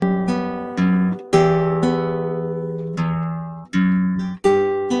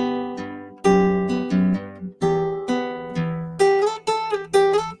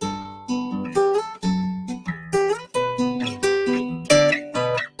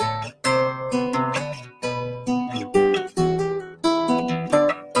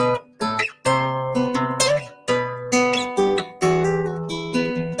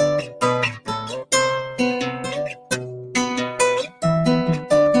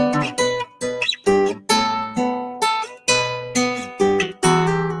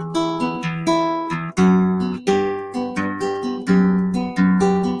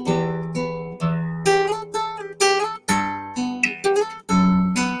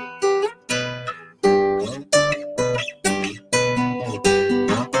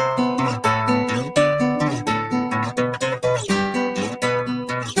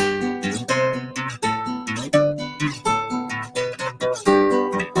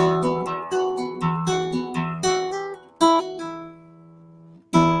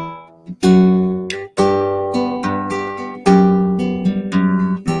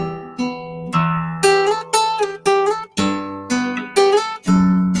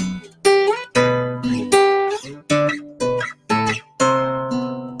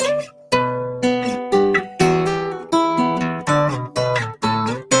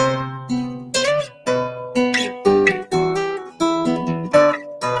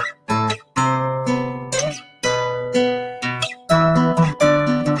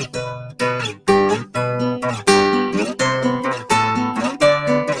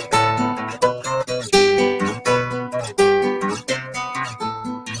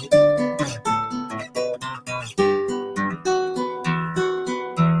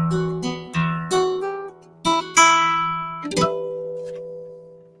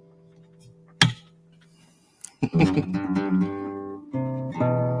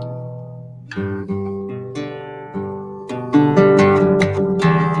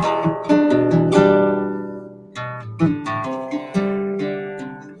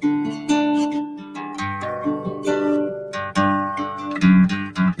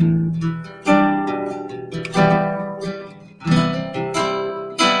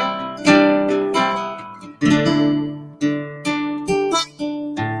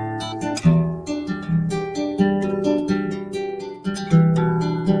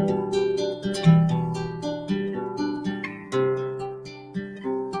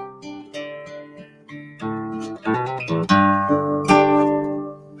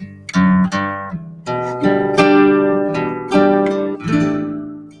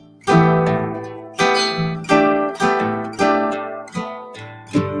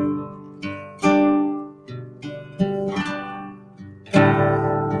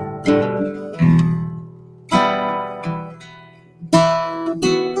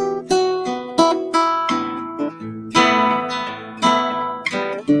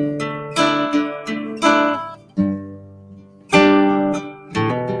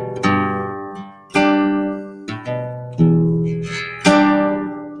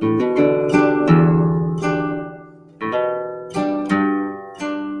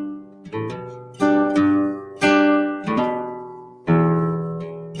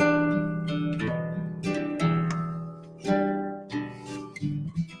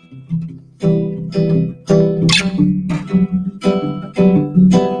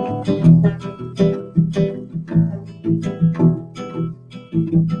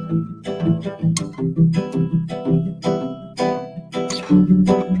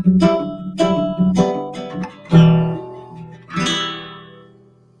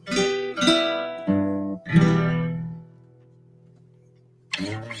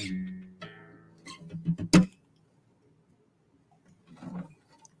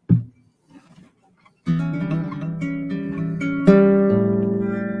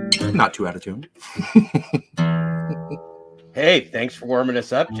Not too out of tune. Hey, thanks for warming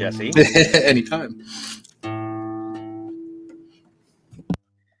us up, Jesse. Anytime.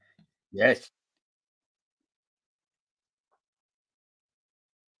 Yes.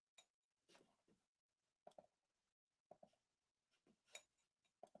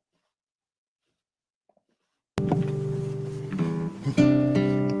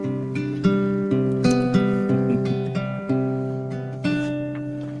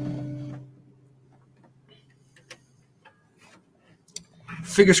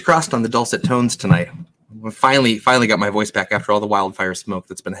 Fingers crossed on the dulcet tones tonight. We finally got my voice back after all the wildfire smoke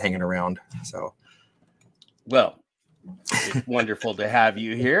that's been hanging around. So, well, it's wonderful to have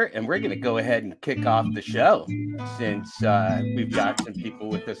you here, and we're going to go ahead and kick off the show since we've got some people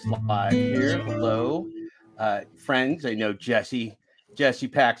with us live here. Hello, friends. I know Jesse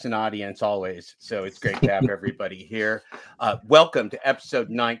packs an audience always, so it's great to have everybody here. Welcome to episode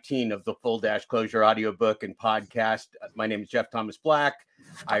 19 of the full Dashclosure audiobook and podcast. My name is Jeff Thomas Black.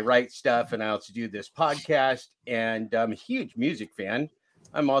 I write stuff, and I also do this podcast, and I'm a huge music fan.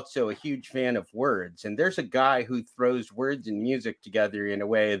 I'm also a huge fan of words, and there's a guy who throws words and music together in a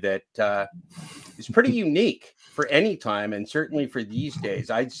way that is pretty unique for any time, and certainly for these days.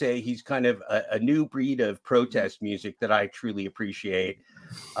 I'd say he's kind of a new breed of protest music that I truly appreciate.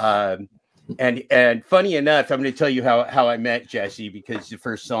 And funny enough, I'm going to tell you how I met Jesse, because the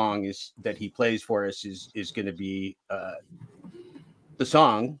first song that he plays for us is going to be the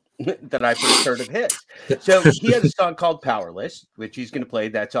song that I first heard of his. So he has a song called Powerless, which he's going to play.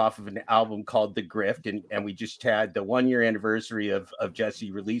 That's off of an album called The Grift. And we just had the 1-year anniversary of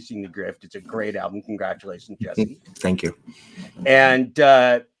Jesse releasing The Grift. It's a great album. Congratulations, Jesse. Thank you. And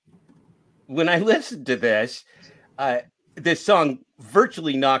when I listened to this song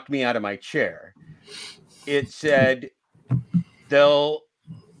virtually knocked me out of my chair. It said, they'll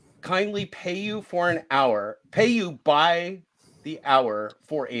kindly pay you by the hour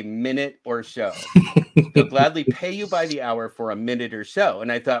for a minute or so. They'll gladly pay you by the hour for a minute or so.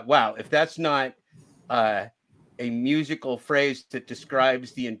 And I thought, wow, if that's not a musical phrase that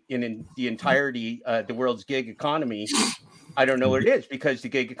describes the entirety the world's gig economy, I don't know what it is, because the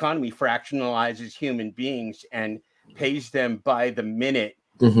gig economy fractionalizes human beings and pays them by the minute,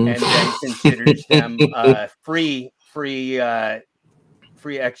 and then considers them free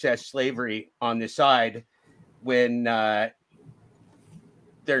excess slavery on the side when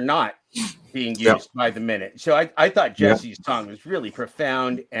they're not being used by the minute. So I thought Jesse's song was really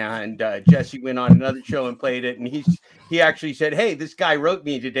profound, and Jesse went on another show and played it, and he actually said, hey, this guy wrote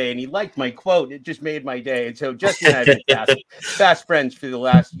me today and he liked my quote. It just made my day. And so Jesse and I have been fast friends for the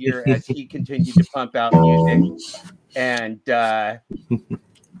last year as he continued to pump out music. And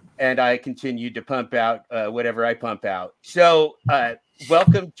and I continued to pump out whatever I pump out. So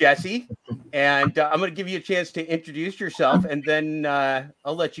welcome, Jesse. And I'm going to give you a chance to introduce yourself, and then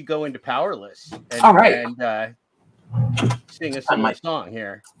I'll let you go into Powerless and, All right. and sing us a little song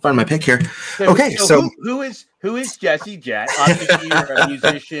here. Find my pick here. Okay, so who is Jesse Jett? Obviously, you're a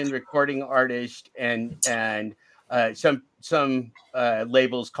musician, recording artist, and some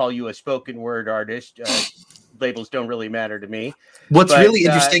labels call you a spoken word artist. Labels don't really matter to me. What's really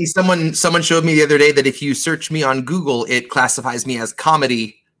interesting, someone showed me the other day that if you search me on Google, it classifies me as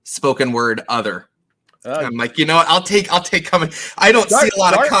comedy, spoken word, other. I'm like, you know what? I'll take comedy. I don't see a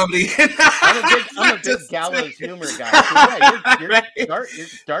lot of comedy. I'm a big gallows humor guy. So yeah, you're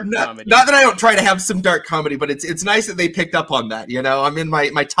dark comedy. Not that I don't try to have some dark comedy, but it's nice that they picked up on that. You know, I'm in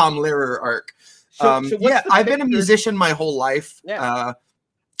my Tom Lehrer arc. So I've been a musician my whole life. Yeah.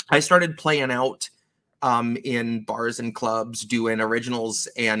 I started playing out in bars and clubs, doing originals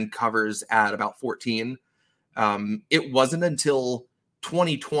and covers at about 14. It wasn't until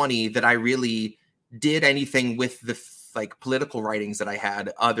 2020 that I really did anything with the political writings that I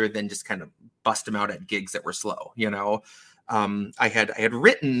had, other than just kind of bust them out at gigs that were slow. You know, I had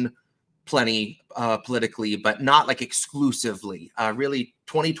written plenty politically, but not like exclusively. Really,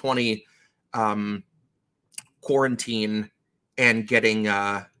 2020 quarantine and getting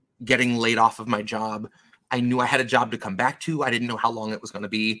laid off of my job. I knew I had a job to come back to. I didn't know how long it was going to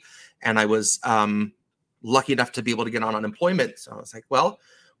be, and I was lucky enough to be able to get on unemployment. So I was like, well,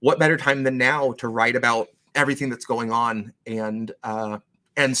 what better time than now to write about everything that's going on and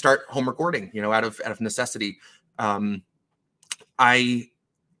start home recording, you know, out of necessity. I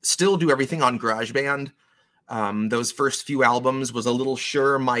still do everything on GarageBand. Those first few albums was a little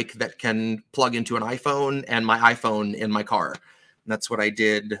Shure mic that can plug into an iPhone and my iPhone in my car. And that's what I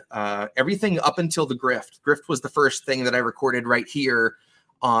did. Everything up until the Grift. Grift was the first thing that I recorded right here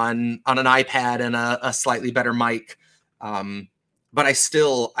on an iPad and a slightly better mic. But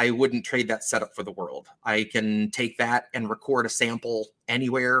I wouldn't trade that setup for the world. I can take that and record a sample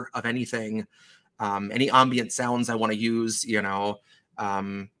anywhere of anything, any ambient sounds I want to use, you know,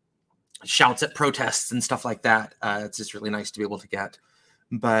 shouts at protests and stuff like that. It's just really nice to be able to get.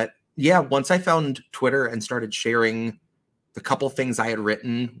 But yeah, once I found Twitter and started sharing the couple things I had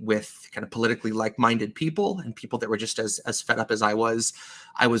written with kind of politically like-minded people and people that were just as fed up as I was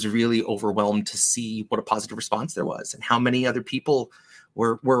really overwhelmed to see what a positive response there was and how many other people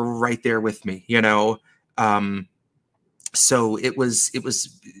were right there with me, you know? So it was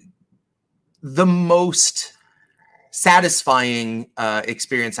the most satisfying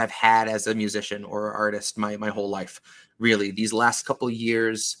experience I've had as a musician or artist my whole life. Really, these last couple of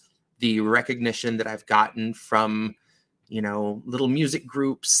years, the recognition that I've gotten from, you know, little music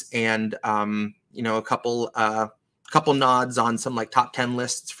groups and, you know, a couple nods on some like top 10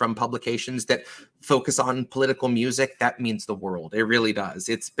 lists from publications that focus on political music, that means the world. It really does.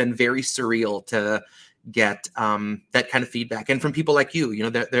 It's been very surreal to get that kind of feedback. And from people like you know,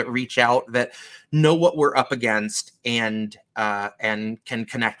 that reach out, that know what we're up against and can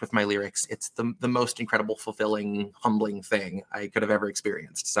connect with my lyrics. It's the most incredible, fulfilling, humbling thing I could have ever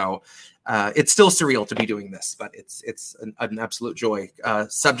experienced. So it's still surreal to be doing this, but it's an absolute joy.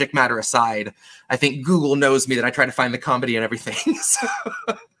 Subject matter aside, I think Google knows me that I try to find the comedy in everything.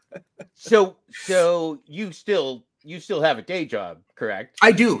 So you still have a day job, correct?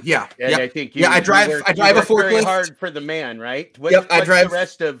 I do, yeah. And I think I drive a forklift. Very hard for the man, right? What's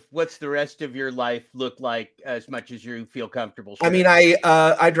the rest of your life look like, as much as you feel comfortable sharing? I mean,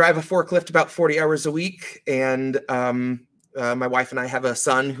 I drive a forklift about 40 hours a week, and my wife and I have a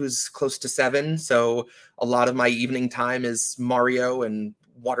son who's close to 7, so a lot of my evening time is Mario and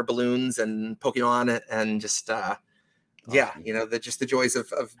water balloons and Pokemon and just yeah, you know, the joys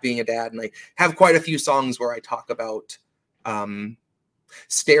of being a dad. And I have quite a few songs where I talk about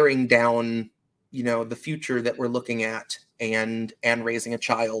staring down, you know, the future that we're looking at and raising a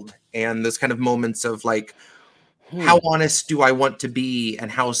child, and those kind of moments of like, how honest do I want to be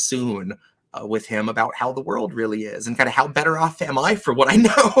and how soon with him about how the world really is, and kind of how better off am I for what I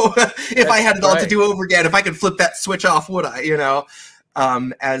know. If I had it all to do over again, if I could flip that switch off, would I, you know?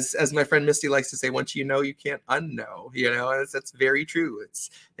 As my friend Misty likes to say, once you know, you can't unknow, you know, that's very true. I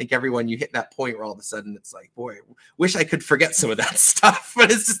think everyone, you hit that point where all of a sudden it's like, boy, wish I could forget some of that stuff,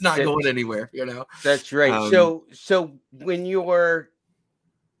 but it's just not going anywhere, you know? That's right. So when you're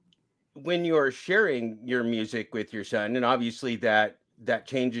sharing your music with your son, and obviously that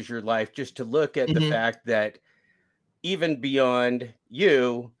changes your life, just to look at the fact that even beyond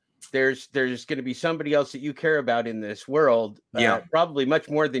you, there's going to be somebody else that you care about in this world, probably much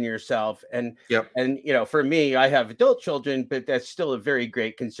more than yourself. And for me, I have adult children, but that's still a very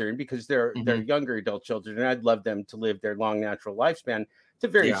great concern because they're younger adult children, and I'd love them to live their long natural lifespan. It's a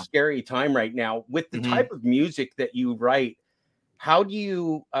very scary time right now with the type of music that you write. How do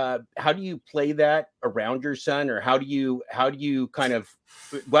you play that around your son, or how do you kind of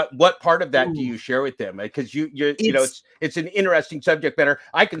what part of that do you share with them? Because it's an interesting subject matter.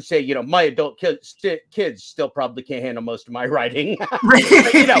 I can say, my adult kids still probably can't handle most of my writing.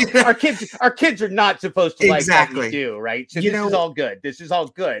 Our kids are not supposed to like what we do, right? So this is all good. This is all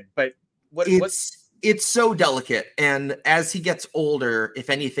good. But it's so delicate, and as he gets older, if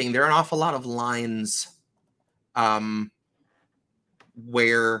anything, there are an awful lot of lines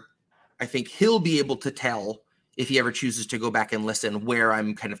where I think he'll be able to tell, if he ever chooses to go back and listen, where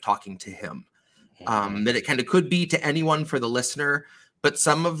I'm kind of talking to him. That it kind of could be to anyone for the listener, but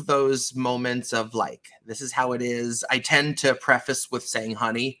some of those moments of like, this is how it is, I tend to preface with saying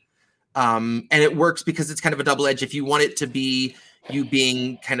honey. And it works because it's kind of a double edge. If you want it to be you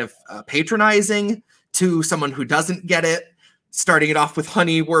being kind of patronizing to someone who doesn't get it, starting it off with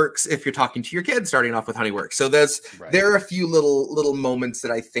honey works. If you're talking to your kids, starting it off with honey works. So there are a few little moments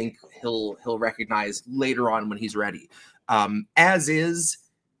that I think he'll recognize later on when he's ready. As is,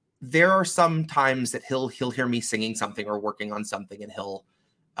 there are some times that he'll hear me singing something or working on something, and he'll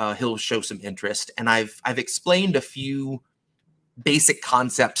show some interest. And I've explained a few basic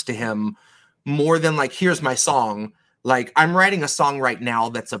concepts to him, more than like, here's my song. Like, I'm writing a song right now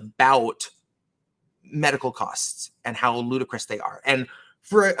that's about medical costs and how ludicrous they are. And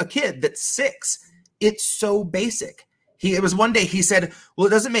for a kid that's 6, it's so basic. It was one day he said, well, it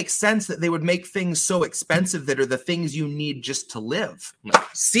doesn't make sense that they would make things so expensive that are the things you need just to live.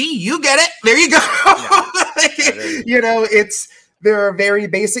 See, you get it. There you go. There are very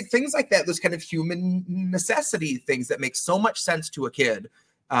basic things like that. Those kind of human necessity things that make so much sense to a kid.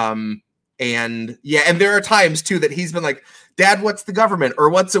 And there are times too that he's been like, Dad, what's the government, or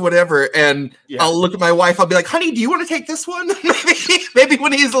what's whatever? And I'll look at my wife. I'll be like, honey, do you want to take this one? maybe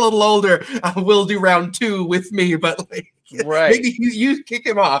when he's a little older, we'll do round 2 with me. But maybe you kick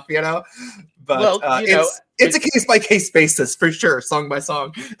him off, But it's a case by case basis for sure, song by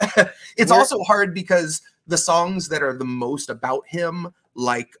song. It's also hard because the songs that are the most about him,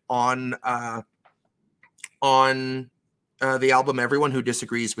 like on the album Everyone Who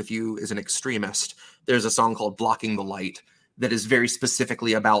Disagrees with You is an Extremist, there's a song called Blocking the Light that is very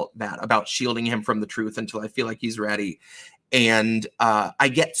specifically about that, about shielding him from the truth until I feel like he's ready. And I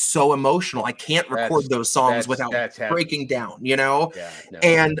get so emotional. I can't record those songs without breaking down,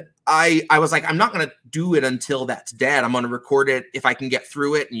 And I was like, I'm not going to do it until that's dead. I'm going to record it if I can get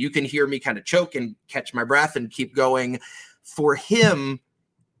through it. And you can hear me kind of choke and catch my breath and keep going. For him,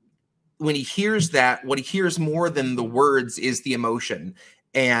 when he hears that, what he hears more than the words is the emotion.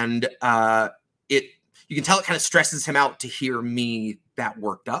 And you can tell it kind of stresses him out to hear me that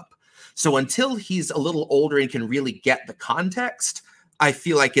worked up. So until he's a little older and can really get the context, I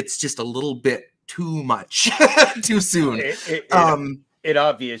feel like it's just a little bit too much too soon. It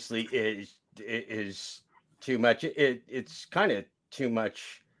obviously is too much. It's kind of too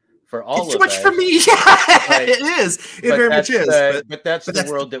much for all of us. It's too much for me. Yeah, it is. It very much is. But that's the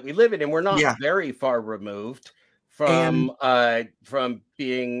world that we live in, and we're not very far removed from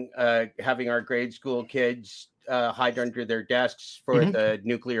being having our grade school kids hide under their desks for the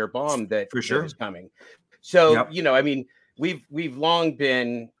nuclear bomb that is coming. So we've long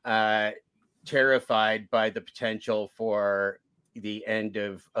been terrified by the potential for the end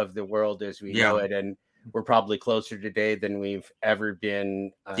of the world as we know it, and we're probably closer today than we've ever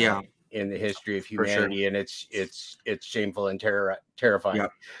been in the history of humanity, and it's shameful and terrifying.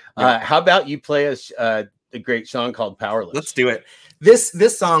 How about you play us a great song called Powerless? Let's do it.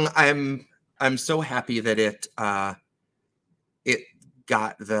 This song, I'm so happy that it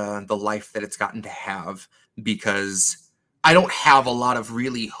got the life that it's gotten to have, because I don't have a lot of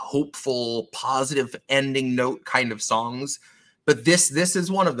really hopeful, positive ending note kind of songs, but this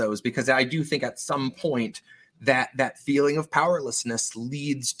is one of those, because I do think at some point that feeling of powerlessness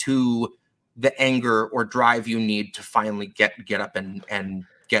leads to the anger or drive you need to finally get up and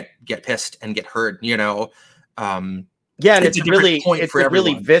get pissed and get heard, and it's a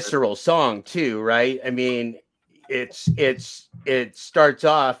really visceral song too, right? I mean, it starts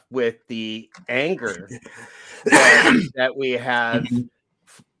off with the anger that we have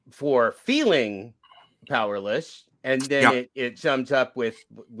for feeling powerless, and then it sums up with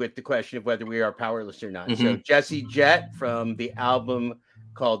the question of whether we are powerless or not. So Jesse Jett from the album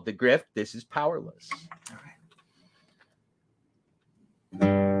called The Grift, this is Powerless. All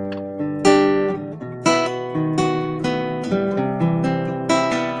right.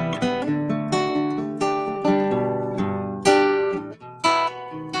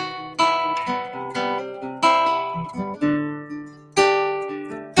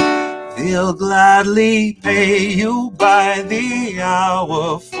 They'll gladly pay you by the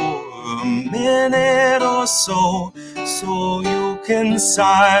hour for a minute or so, so you can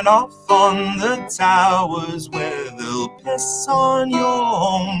sign off on the towers where they'll piss on your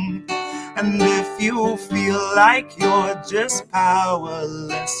home. And if you feel like you're just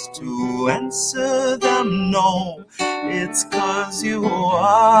powerless to answer them no, it's 'cause you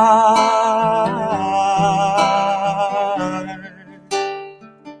are.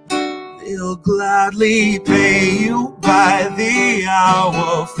 They'll gladly pay you by the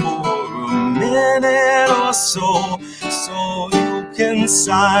hour for a minute or so, so you can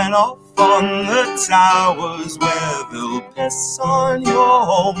sign off on the towers where they'll piss on your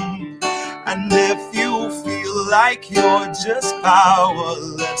home. And if you feel like you're just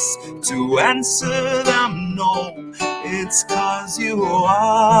powerless to answer them no, it's 'cause you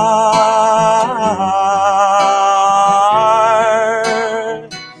are.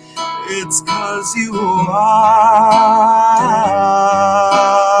 It's 'cause you are.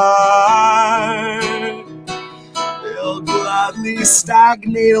 They'll gladly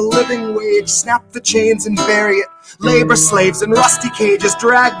stagnate a living wage, snap the chains and bury it. Labor slaves in rusty cages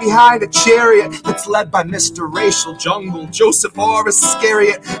dragged behind a chariot that's led by Mr. Racial Jungle, Joseph R.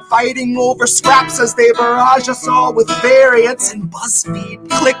 Iscariot, fighting over scraps as they barrage us all with variants and BuzzFeed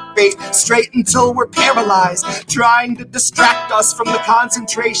clickbait straight until we're paralyzed, trying to distract us from the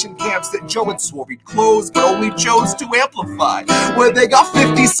concentration camps that Joe and swore he'd close but only chose to amplify, where they got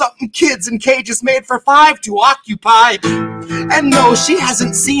 50-something kids in cages made for 5 to occupy. And no, she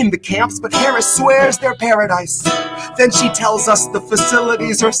hasn't seen the camps, but Harris swears they're paradise. Then she tells us the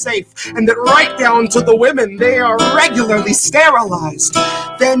facilities are safe, and that right down to the women, they are regularly sterilized.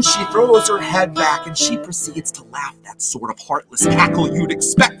 Then she throws her head back and she proceeds to laugh, that sort of heartless cackle you'd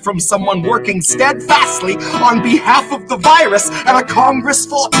expect from someone working steadfastly on behalf of the virus and a Congress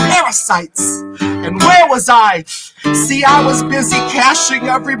full of parasites. And where was I? See, I was busy cashing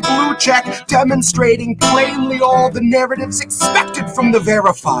every blue check, demonstrating plainly all the narratives expected from the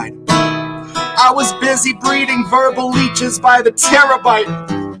verified. I was busy breeding verbal leeches by the terabyte.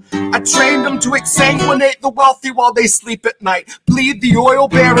 I trained them to exsanguinate the wealthy while they sleep at night, bleed the oil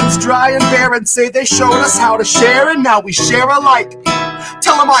barons dry and barren, say they showed us how to share and now we share alike.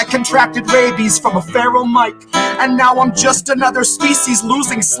 Tell them I contracted rabies from a feral mite, and now I'm just another species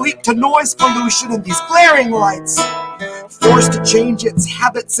losing sleep to noise pollution and these glaring lights, forced to change its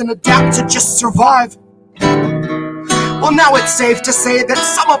habits and adapt to just survive. Well, now it's safe to say that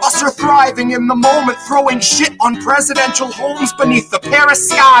some of us are thriving in the moment, throwing shit on presidential homes beneath the Paris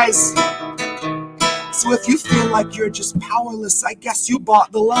skies. So if you feel like you're just powerless, I guess you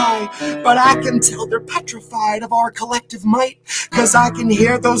bought the lie. But I can tell they're petrified of our collective might, 'cause I can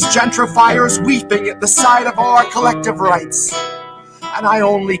hear those gentrifiers weeping at the sight of our collective rights. And I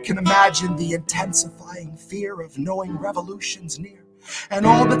only can imagine the intensifying fear of knowing revolution's near. And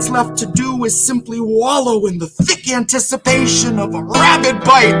all that's left to do is simply wallow in the thick anticipation of a rabid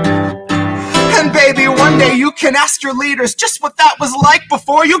bite. And baby, one day you can ask your leaders just what that was like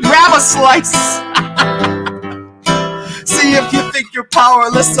before you grab a slice. See, if you think you're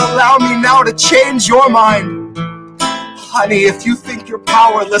powerless, allow me now to change your mind. Honey, if you think you're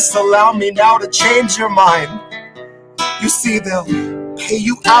powerless, allow me now to change your mind. You see, they'll pay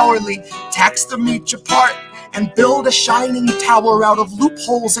you hourly, tax them each apart, and build a shining tower out of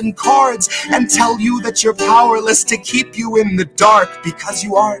loopholes and cards, and tell you that you're powerless to keep you in the dark, because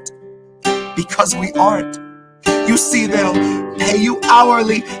you aren't. Because we aren't. You see, they'll pay you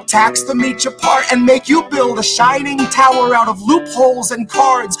hourly, tax them each apart, and make you build a shining tower out of loopholes and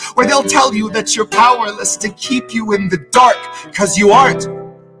cards, where they'll tell you that you're powerless to keep you in the dark, because you aren't.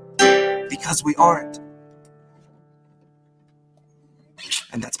 Because we aren't.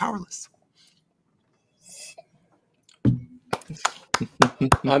 And that's powerless.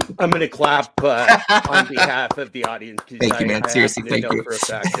 I'm going to clap on behalf of the audience. Thank you, man. Seriously, thank you. For a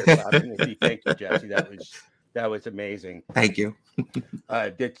fact thank you, Jesse. That was amazing. Thank you.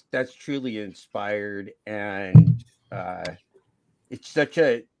 That's truly inspired, and it's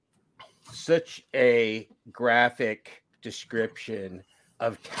such a graphic description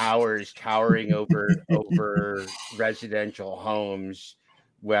of towers towering over residential homes,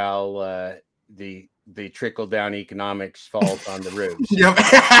 while the trickle-down economics falls on the roofs. Yep.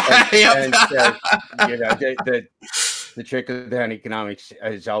 And you know, the trickle-down economics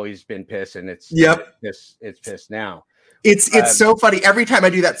has always been piss, and it's piss now. It's so funny. Every time I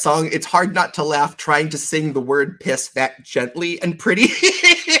do that song, it's hard not to laugh trying to sing the word piss that gently and pretty.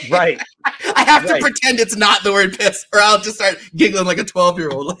 Right. I have to pretend it's not the word piss, or I'll just start giggling like a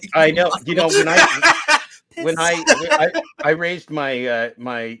 12-year-old. Like, I know. You know, when I raised my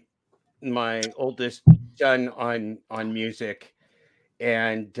my oldest son on music,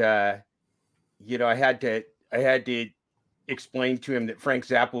 and you know, I had to explain to him that Frank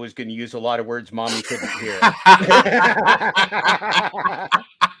Zappa was going to use a lot of words mommy couldn't hear.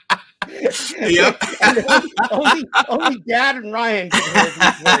 Yep. And only Dad and Ryan could hear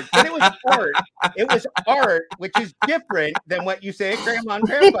these words. But it was art. It was art, which is different than what you say at Grandma and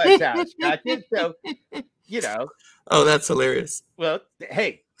Grandpa's house. Gotcha? So, you know. Oh, that's hilarious. Well,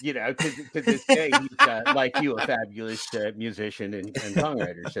 hey, you know, to this day, he's like you, a fabulous musician and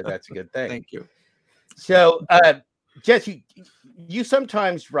songwriter. So that's a good thing. Thank you. So, Jesse, you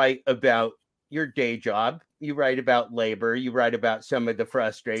sometimes write about your day job. You write about labor. You write about some of the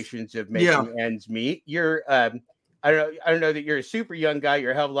frustrations of making ends meet. You're, I don't know that you're a super young guy.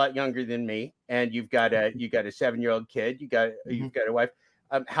 You're a hell of a lot younger than me, and you've got a 7-year-old kid. You've got a wife.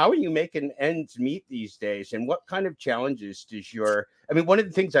 How are you making ends meet these days? And what kind of challenges does one of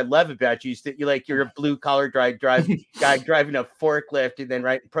the things I love about you is that you're a blue collar guy driving a forklift and then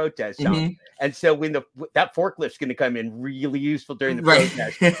writing protest songs. And so when that forklift's going to come in really useful during the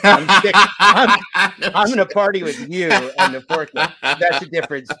protest, I'm going to party with you and the forklift. That's a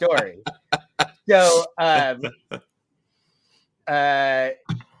different story. So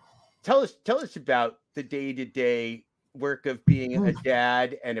tell us about the day-to-day work of being a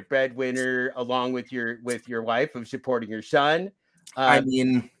dad and a breadwinner, along with your wife, of supporting your son. I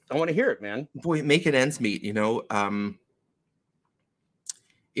want to hear it, man. Boy, making ends meet, you know.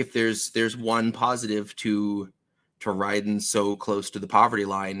 If there's one positive to riding so close to the poverty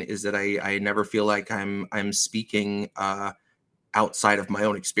line, is that I never feel like I'm speaking outside of my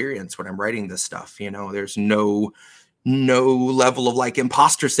own experience when I'm writing this stuff. You know, there's no level of like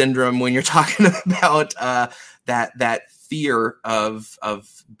imposter syndrome when you're talking about that fear of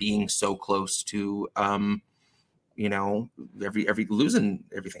being so close to you know, every losing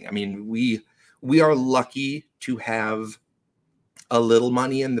everything. I mean, we are lucky to have a little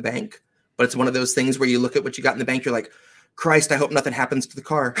money in the bank, but it's one of those things where you look at what you got in the bank, you're like, Christ, I hope nothing happens to the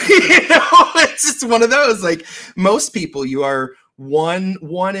car. You know, it's just one of those. Like most people, you are one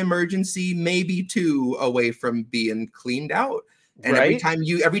emergency, maybe two away from being cleaned out. And every time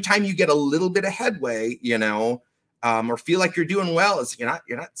you get a little bit of headway, you know, or feel like you're doing well, is you're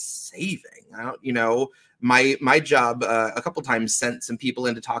not saving. You know, my job a couple times sent some people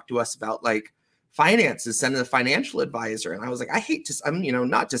in to talk to us about like finances, sending a financial advisor. And I was like, I'm, you know,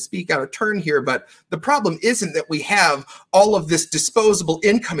 not to speak out of turn here, but the problem isn't that we have all of this disposable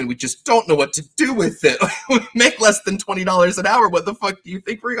income and we just don't know what to do with it. We make less than $20 an hour. What the fuck do you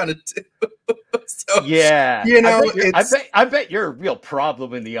think we're going to do? So, yeah, you know, I bet you're a real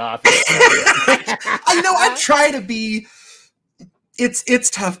problem in the office. I know. I try to be. It's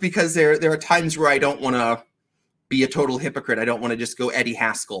tough because there are times where I don't want to be a total hypocrite. I don't want to just go Eddie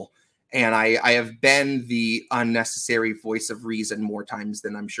Haskell. And I have been the unnecessary voice of reason more times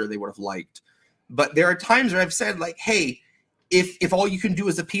than I'm sure they would have liked. But there are times where I've said, like, hey, if all you can do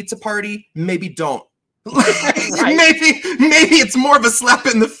is a pizza party, maybe don't. Maybe it's more of a slap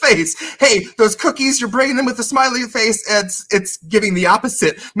in the face. Hey, those cookies, you're bringing them with a smiley face. It's giving the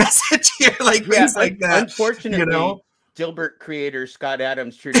opposite message here, like things like that. Unfortunately, you know, Dilbert creator Scott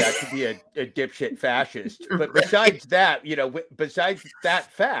Adams turned out to be a dipshit fascist. But besides that, you know, besides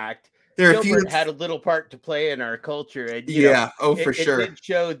that fact, Dilbert had a little part to play in our culture. And for sure.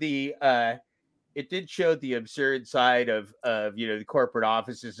 It did show the absurd side of you know, the corporate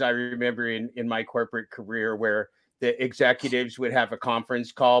offices. I remember in my corporate career where the executives would have a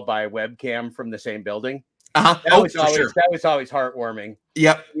conference call by webcam from the same building. That was always heartwarming.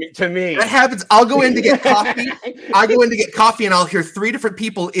 Yep. To me. That happens. I'll go in to get coffee. And I'll hear 3 different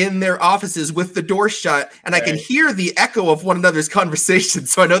people in their offices with the door shut, and I can hear the echo of one another's conversation.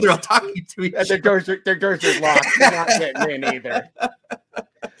 So I know they're all talking to each other. Their doors are locked. They're not getting in either.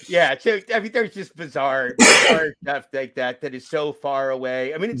 Yeah. So I mean, there's just bizarre stuff like that is so far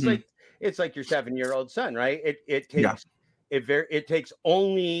away. I mean, it's like your 7-year-old son, right? It takes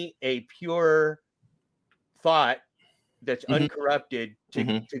only a pure thought that's uncorrupted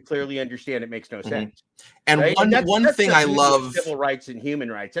to clearly understand it makes no sense. And right? one thing I love, civil rights and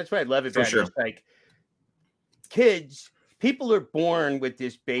human rights. That's what I love about it. It's like people are born with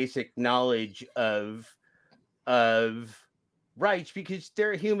this basic knowledge of rights because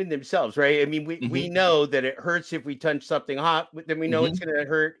they're human themselves, right? I mean, we know that it hurts if we touch something hot, then we know it's going to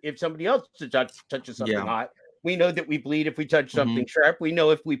hurt if somebody else touches something hot. We know that we bleed if we touch something sharp. We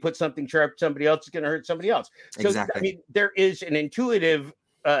know if we put something sharp, somebody else is going to hurt somebody else. So, exactly. I mean, there is an intuitive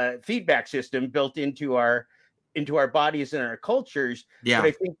feedback system built into our into our bodies and our cultures. Yeah. But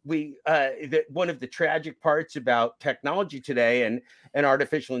I think that one of the tragic parts about technology today and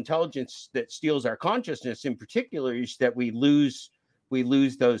artificial intelligence that steals our consciousness in particular is that we lose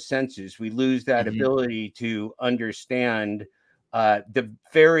those senses. We lose that ability to understand the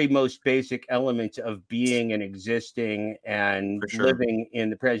very most basic elements of being and existing and living in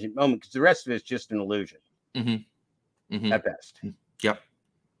the present moment, because the rest of it's just an illusion at best. Yep.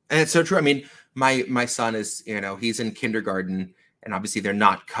 And it's so true. I mean, my son is, he's in kindergarten, and obviously they're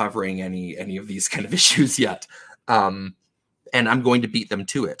not covering any of these kind of issues yet. And I'm going to beat them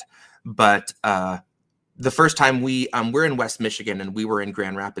to it. But the first time we're in West Michigan, and we were in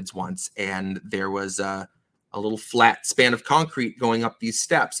Grand Rapids once, and there was a little flat span of concrete going up these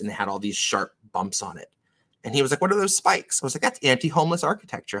steps, and it had all these sharp bumps on it. And he was like, "What are those spikes?" I was like, "That's anti-homeless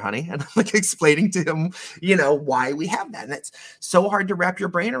architecture, honey." And I'm like explaining to him, why we have that. And it's so hard to wrap your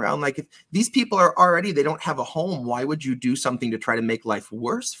brain around. Like, if these people are already, they don't have a home, why would you do something to try to make life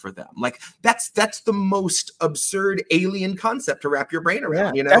worse for them? Like, that's the most absurd alien concept to wrap your brain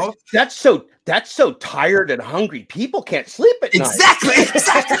around, That's so tired and hungry. People can't sleep at night. Exactly.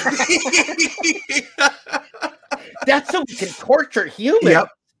 That's so we can torture humans.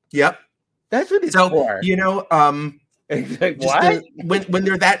 Yep. That's what it's for. What? When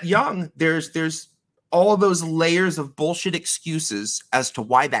they're that young, there's all those layers of bullshit excuses as to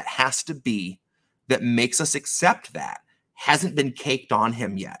why that has to be, that makes us accept that. Hasn't been caked on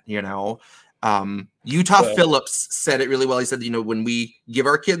him yet, Utah Phillips said it really well. He said, when we give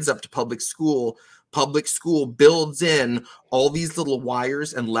our kids up to public school builds in all these little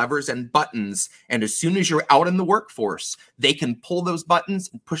wires and levers and buttons. And as soon as you're out in the workforce, they can pull those buttons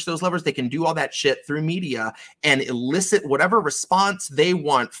and push those levers. They can do all that shit through media and elicit whatever response they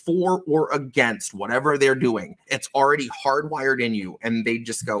want for or against whatever they're doing. It's already hardwired in you. And they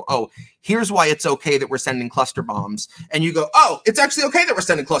just go, "Oh, here's why it's okay that we're sending cluster bombs." And you go, "Oh, it's actually okay that we're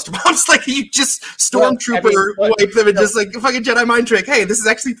sending cluster bombs." Like, you just stormtrooper wipe them and just like fucking Jedi mind trick. Hey, this is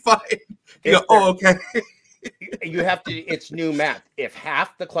actually fine. You go, "Oh, okay." You have to, it's new math. If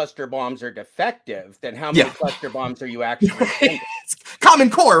half the cluster bombs are defective, then how many cluster bombs are you actually sending? It's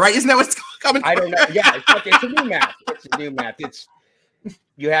Common Core, right? Isn't that what's Common Core? I don't know. Yeah, it's a new math. It's a new math.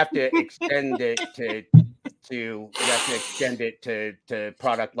 You have to extend it to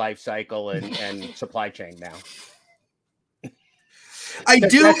product life cycle and supply chain now. I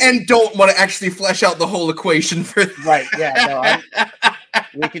do and don't want to actually flesh out the whole equation for that. Right. Yeah.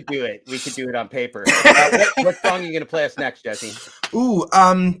 No, we could do it. We could do it on paper. What song are you going to play us next, Jesse? Ooh,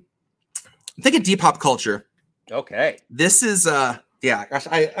 I'm thinking deep hop culture. Okay. This is gosh,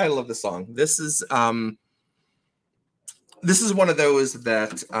 I love this song. This is one of those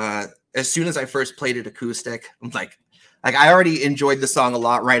that as soon as I first played it acoustic, I'm like I already enjoyed the song a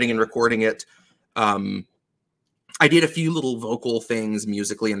lot, writing and recording it. I did a few little vocal things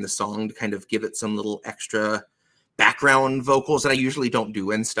musically in the song to kind of give it some little extra background vocals that I usually don't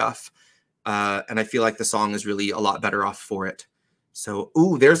do and stuff. And I feel like the song is really a lot better off for it. So,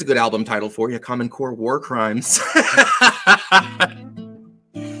 there's a good album title for you. Common Core War Crimes.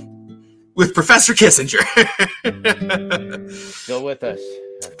 With Professor Kissinger. Still with us.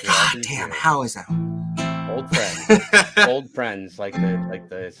 God damn, how is that? Old friends. Old friends, like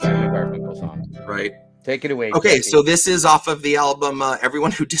the Simon Garfunkel song. Right. Take it away. Okay, Jesse. so this is off of the album Everyone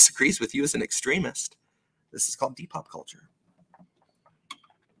Who Disagrees With You Is an Extremist. This is called Deep Hop Culture.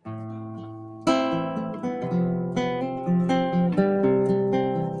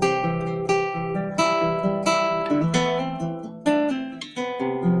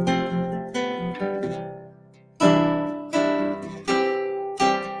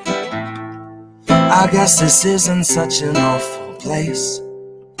 I guess this isn't such an awful place.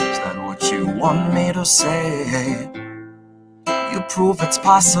 Is that what you want me to say? You prove it's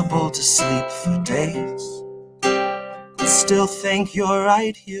possible to sleep for days, but still think you're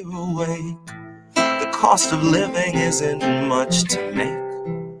right here awake. The cost of living isn't much to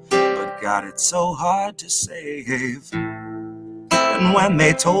make, but God, it's so hard to save. And when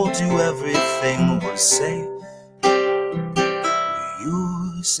they told you everything was safe,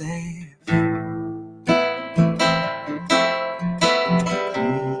 you safe.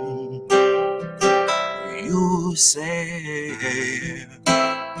 You safe.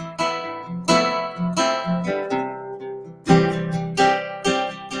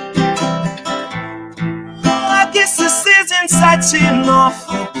 I guess this isn't such an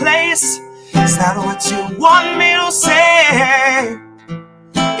awful place. Is that what you want me to say?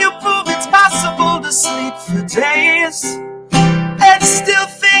 You prove it's possible to sleep for days and still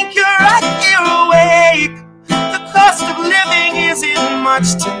think you're right here awake. The cost of living isn't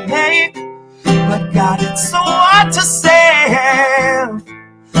much to make, but God, it's so hard hard to save.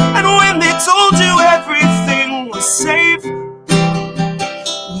 And when they told you everything was safe,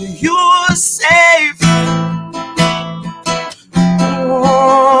 you were safe.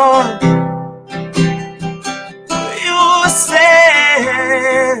 Oh, you were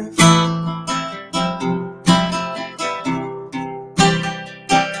safe.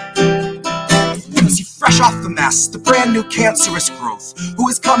 Because you're fresh off the mess, the brand new cancerous growth, who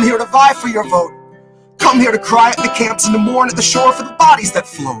has come here to vie for your vote. Come here to cry at the camps and to mourn at the shore for the bodies that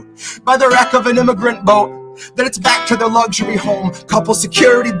float by the wreck of an immigrant boat. Then it's back to their luxury home, couple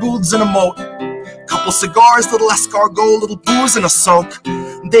security booths and a moat, couple cigars, little escargot, little booze and a soak.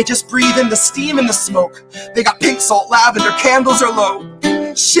 They just breathe in the steam and the smoke. They got pink salt, lavender, candles are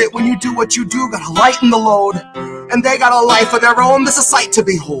low. Shit, when you do what you do, gotta lighten the load. And they got a life of their own, this a sight to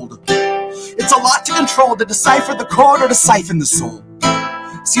behold. It's a lot to control, to decipher the code or to siphon the soul.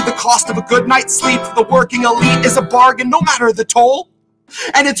 See, the cost of a good night's sleep for the working elite is a bargain, no matter the toll.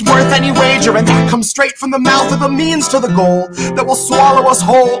 And it's worth any wager, and that comes straight from the mouth of the means to the goal that will swallow us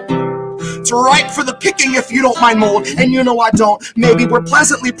whole. It's ripe for the picking if you don't mind mold, and you know I don't. Maybe we're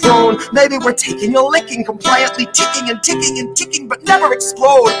pleasantly prone, maybe we're taking a licking, compliantly ticking and ticking and ticking, but never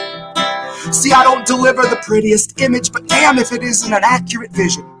explode. See, I don't deliver the prettiest image, but damn if it isn't an accurate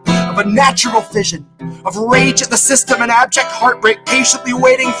vision of a natural fission of rage at the system and abject heartbreak, patiently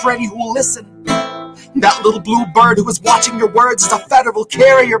waiting for any who will listen. That little blue bird who is watching your words is a federal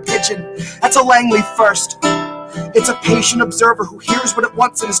carrier pigeon. That's a Langley first. It's a patient observer who hears what it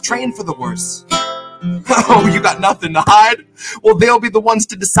wants and is trained for the worst. Oh, you got nothing to hide? Well, they'll be the ones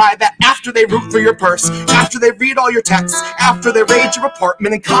to decide that after they root through your purse, after they read all your texts, after they raid your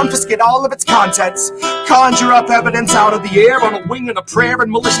apartment and confiscate all of its contents, conjure up evidence out of the air on a wing and a prayer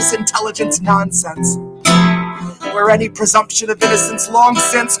and malicious intelligence nonsense. Where any presumption of innocence long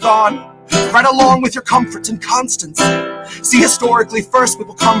since gone, right along with your comforts and constants. See, historically first we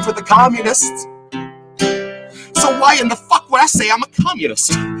will come for the communists. So why in the fuck would I say I'm a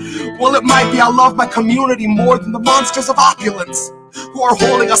communist? Well, it might be I love my community more than the monsters of opulence who are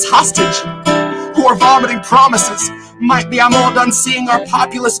holding us hostage, who are vomiting promises. Might be I'm all done seeing our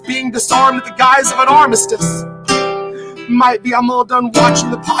populace being disarmed at the guise of an armistice. Might be I'm all done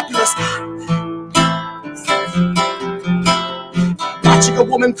watching the populace, watching a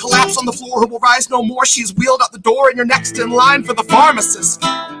woman collapse on the floor who will rise no more. She's wheeled out the door and you're next in line for the pharmacist.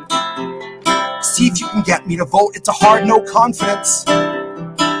 See if you can get me to vote, it's a hard no confidence.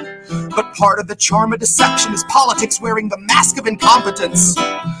 But part of the charm of deception is politics wearing the mask of incompetence.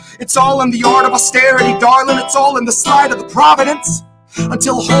 It's all in the art of austerity, darling, it's all in the slide of the providence.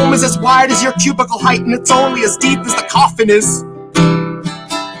 Until home is as wide as your cubicle height and it's only as deep as the coffin is.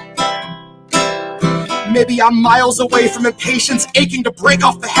 Maybe I'm miles away from impatience, aching to break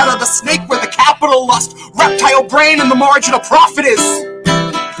off the head of the snake where the capital lust, reptile brain, and the margin of profit is.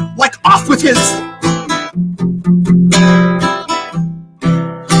 Like off with his.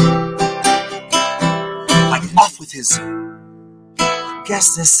 Like off with his.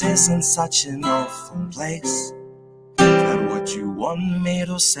 Guess this isn't such an awful place. That what you want me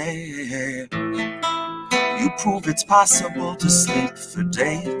to say. You prove it's possible to sleep for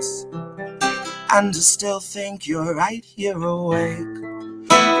days and to still think you're right here awake.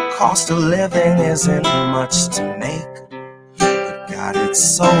 The cost of living isn't much to make. God, it's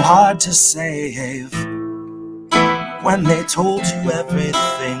so hard to save when they told you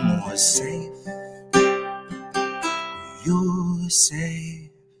everything was safe. You were safe.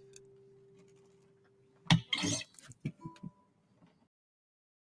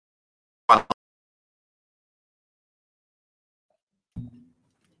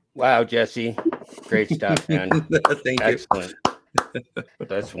 Wow, Jesse. Great stuff, man. Thank you. Excellent.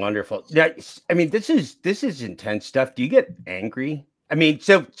 That's wonderful. Yeah, I mean, this is intense stuff. Do you get angry? I mean,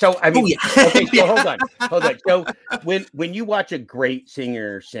 so I mean, Oh, yeah. okay, so hold on. So when you watch a great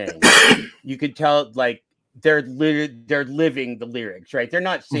singer sing, you could tell like they're living the lyrics, right? They're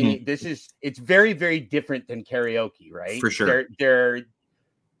not singing. Mm-hmm. It's very, very different than karaoke, right? For sure. The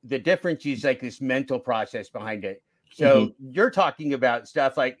difference is like this mental process behind it. So you're talking about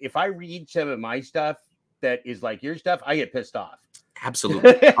stuff like if I read some of my stuff that is like your stuff, I get pissed off.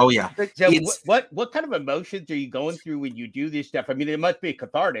 Absolutely. Oh yeah. So what kind of emotions are you going through when you do this stuff? I mean, it must be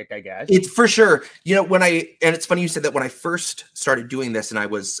cathartic, I guess. It's for sure. You know, and it's funny you said that. When I first started doing this, and I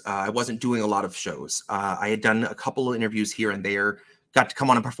wasn't doing a lot of shows. I had done a couple of interviews here and there. Got to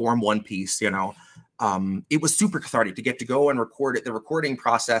come on and perform one piece. You know, it was super cathartic to get to go and record it. The recording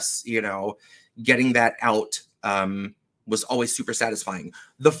process, you know, getting that out was always super satisfying.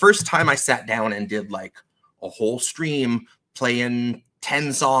 The first time I sat down and did like a whole stream playing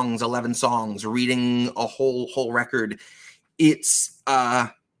 10 songs, 11 songs, reading a whole record. It's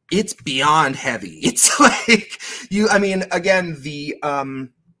beyond heavy. It's like I mean, again,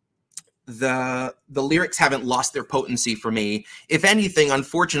 the lyrics haven't lost their potency for me. If anything,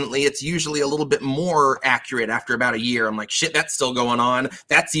 unfortunately, it's usually a little bit more accurate after about a year. I'm like, shit, that's still going on.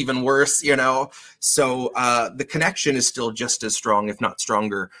 That's even worse, you know? So the connection is still just as strong, if not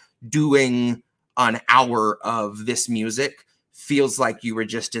stronger. Doing an hour of this music feels like you were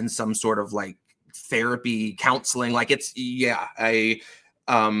just in some sort of like therapy counseling. Like it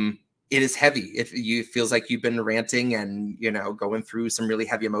is heavy. It feels like you've been ranting and, you know, going through some really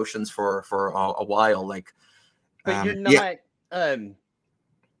heavy emotions for a while. Like, but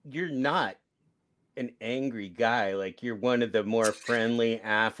you're not an angry guy. Like, you're one of the more friendly,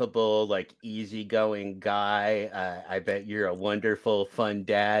 affable, like easygoing guy. I bet you're a wonderful, fun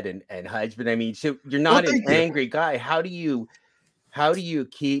dad and husband. I mean, so you're not an angry guy. How do you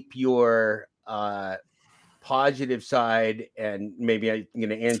keep your positive side and maybe I'm going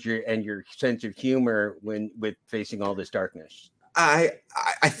to answer and your sense of humor with facing all this darkness? I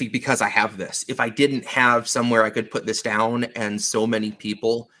think because I have this. If I didn't have somewhere I could put this down, and so many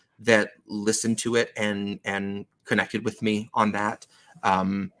people that listened to it and connected with me on that,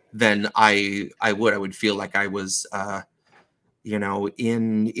 then I would feel like I was you know,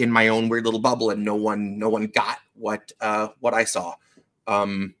 in my own weird little bubble, and no one got what I saw.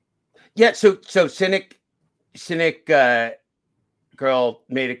 Yeah. So Cynic girl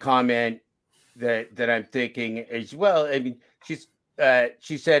made a comment that I'm thinking as well. I mean,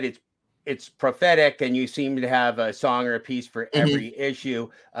 she said it's prophetic, and you seem to have a song or a piece for every issue.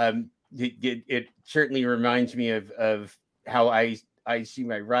 It certainly reminds me of how I see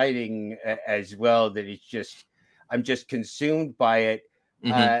my writing as well. That I'm just consumed by it.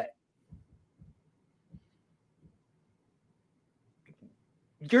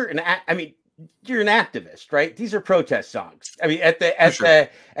 You're an activist, right? These are protest songs. I mean, at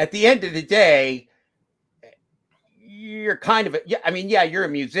the end of the day, you're kind of you're a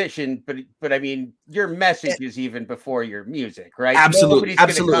musician, but I mean, your message is even before your music, right? Absolutely.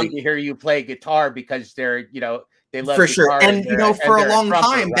 Nobody's going to come to hear you play guitar because they're, you know, they love for sure. And you know, for a long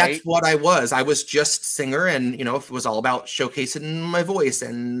time, right? That's what I was. I was just singer, and you know, it was all about showcasing my voice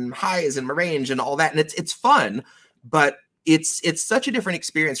and highs and my range and all that. And it's fun, but it's such a different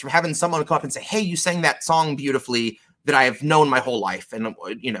experience from having someone come up and say, hey, you sang that song beautifully that I have known my whole life. And,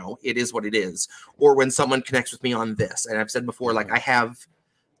 you know, it is what it is. Or when someone connects with me on this. And I've said before, like I have,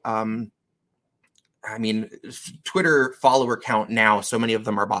 Twitter follower count now, so many of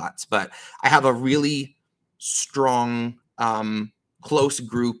them are bots, but I have a really strong, close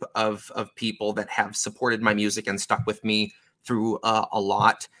group of people that have supported my music and stuck with me through a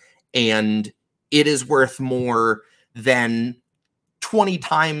lot. And it is worth more than 20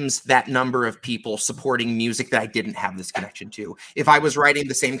 times that number of people supporting music that I didn't have this connection to. If I was writing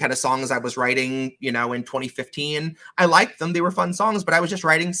the same kind of songs I was writing, you know, in 2015, I liked them. They were fun songs, but I was just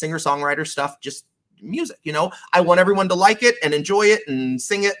writing singer-songwriter stuff, just music, you know. I want everyone to like it and enjoy it and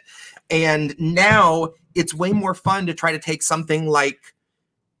sing it. And now it's way more fun to try to take something like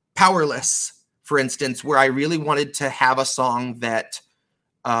Powerless, for instance, where I really wanted to have a song that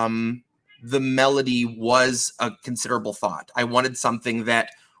the melody was a considerable thought. I wanted something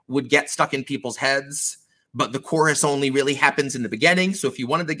that would get stuck in people's heads, but the chorus only really happens in the beginning. So if you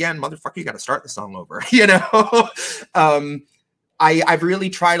want it again, motherfucker, you got to start the song over, you know? I've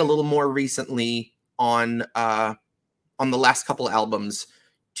really tried a little more recently on the last couple albums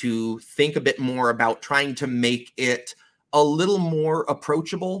to think a bit more about trying to make it a little more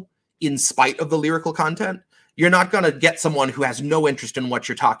approachable in spite of the lyrical content. You're not going to get someone who has no interest in what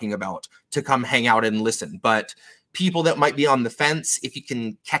you're talking about to come hang out and listen. But people that might be on the fence, if you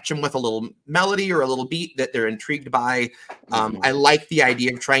can catch them with a little melody or a little beat that they're intrigued by, I like the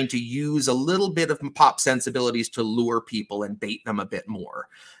idea of trying to use a little bit of pop sensibilities to lure people and bait them a bit more.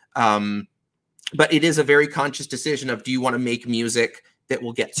 But it is a very conscious decision of, do you want to make music that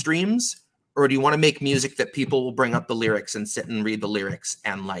will get streams, or do you want to make music that people will bring up the lyrics and sit and read the lyrics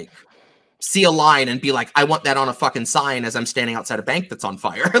and like see a line and be like, I want that on a fucking sign as I'm standing outside a bank that's on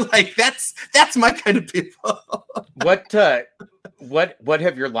fire. Like that's my kind of people. What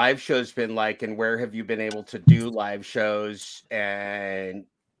have your live shows been like, and where have you been able to do live shows? And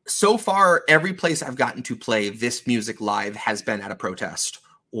so far, every place I've gotten to play this music live has been at a protest,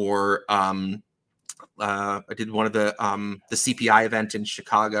 or I did one of the CPI event in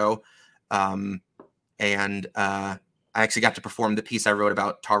Chicago, and I actually got to perform the piece I wrote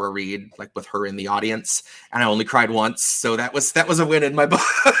about Tara Reid, like with her in the audience, and I only cried once, so that was a win in my book.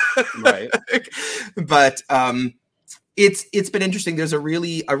 Right. But it's been interesting. There's a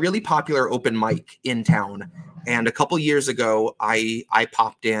really popular open mic in town, and a couple years ago I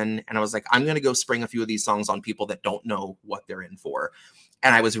popped in and I was like, I'm gonna go spring a few of these songs on people that don't know what they're in for.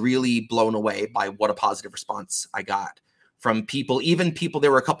 And I was really blown away by what a positive response I got from people, even people.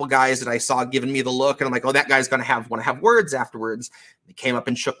 There were a couple guys that I saw giving me the look, and I'm like, oh, that guy's gonna want to have words afterwards. They came up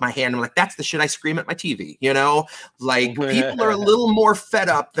and shook my hand. I'm like, that's the shit I scream at my TV, you know? Like, people are a little more fed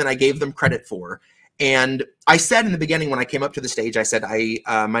up than I gave them credit for. And I said in the beginning when I came up to the stage, I said,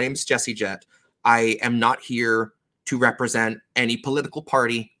 my name is Jesse Jett. I am not here to represent any political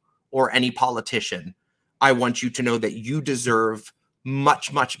party or any politician. I want you to know that you deserve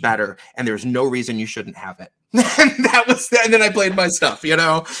much, much better, and there's no reason you shouldn't have it. And then I played my stuff, you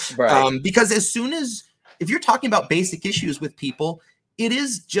know? Right. Because if you're talking about basic issues with people, it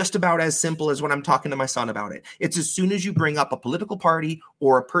is just about as simple as when I'm talking to my son about it. It's as soon as you bring up a political party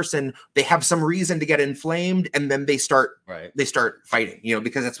or a person, they have some reason to get inflamed, and then they start fighting, you know,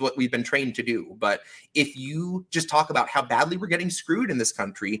 because that's what we've been trained to do. But if you just talk about how badly we're getting screwed in this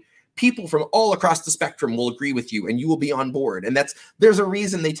country, people from all across the spectrum will agree with you and you will be on board. And there's a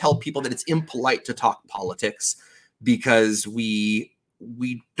reason they tell people that it's impolite to talk politics, because we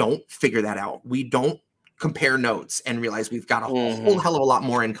don't figure that out. We don't compare notes and realize we've got a whole hell of a lot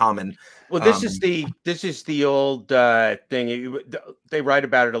more in common. Well, this is the old thing. They write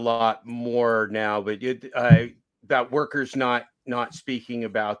about it a lot more now, but about workers not speaking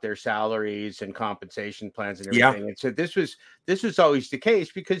about their salaries and compensation plans and everything. And so this was always the case,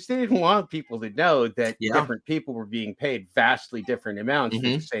 because they didn't want people to know that different people were being paid vastly different amounts for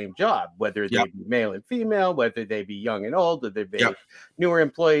the same job, whether they be male and female, whether they be young and old, whether they be newer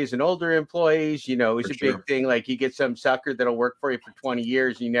employees and older employees. You know, it's a big thing. Like, you get some sucker that'll work for you for 20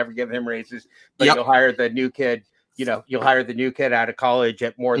 years and you never give him raises, but you'll hire the new kid. You know, you'll hire the new kid out of college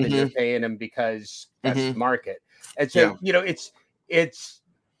at more than you're paying him, because that's the market. And so, you know, it's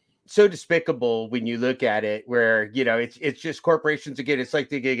so despicable when you look at it, where, you know, it's just corporations again. It's like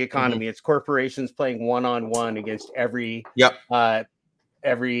the gig economy. It's corporations playing one-on-one against every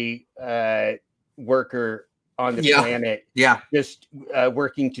worker on the planet. Just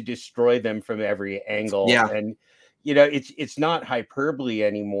working to destroy them from every angle. And, you know, it's not hyperbole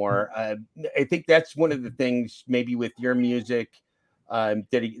anymore. I think that's one of the things maybe with your music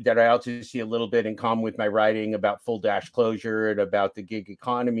that I also see a little bit in common with my writing about full Dashclosure and about the gig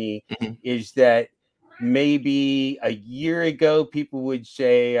economy, is that maybe a year ago people would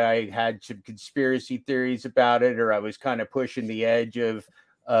say I had some conspiracy theories about it, or I was kind of pushing the edge of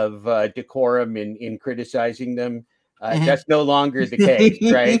decorum in criticizing them. That's no longer the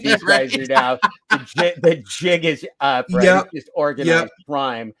case, right? These guys are now, the jig is up, right? It's just organized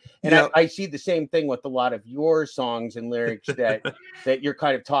crime. And I see the same thing with a lot of your songs and lyrics, that you're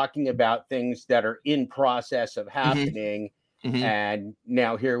kind of talking about things that are in process of happening. And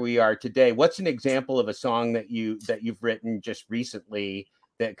now here we are today. What's an example of a song that you've written just recently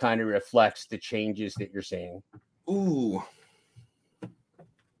that kind of reflects the changes that you're seeing? Ooh,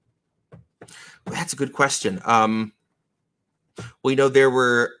 that's a good question. Well, you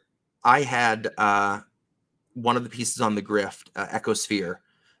know, I had one of the pieces on the Grift, Ecosphere,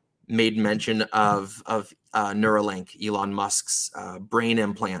 made mention of Neuralink, Elon Musk's brain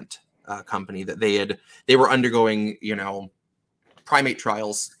implant company, that they were undergoing, you know, primate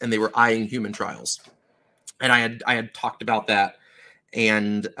trials, and they were eyeing human trials. And I had talked about that.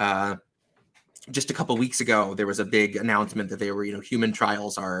 And just a couple of weeks ago, there was a big announcement that they were, you know, human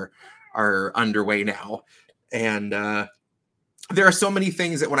trials are underway now. And there are so many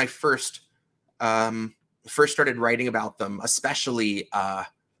things that when I first started writing about them, especially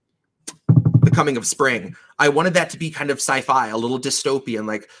the coming of spring, I wanted that to be kind of sci-fi, a little dystopian.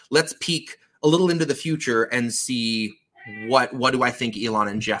 Like, let's peek a little into the future and see what do I think Elon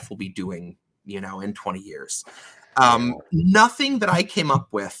and Jeff will be doing, you know, in 20 years. Nothing that I came up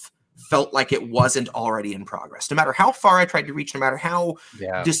with felt like it wasn't already in progress. No matter how far I tried to reach, no matter how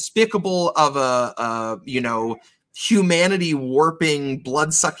despicable of a you know, humanity warping,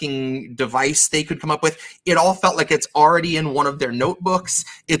 blood sucking device they could come up with, it all felt like it's already in one of their notebooks.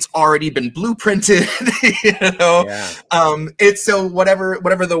 It's already been blueprinted, you know. It's so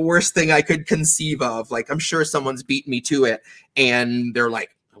whatever the worst thing I could conceive of, like, I'm sure someone's beat me to it, and they're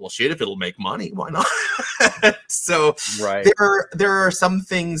like, well, shit, if it'll make money, why not? So there are some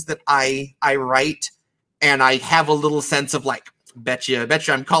things that I write, and I have a little sense of like, betcha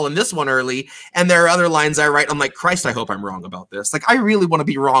I'm calling this one early. And there are other lines I write, I'm like, Christ, I hope I'm wrong about this. Like, I really want to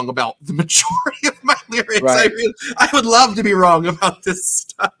be wrong about the majority of my lyrics. I would love to be wrong about this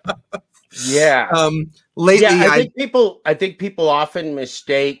stuff. Lately, I think people often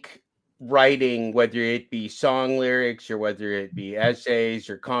mistake writing, whether it be song lyrics or whether it be essays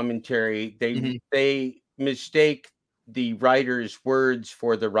or commentary, they mistake the writer's words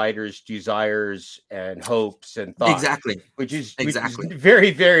for the writer's desires and hopes and thoughts. Exactly. Which is Exactly. very,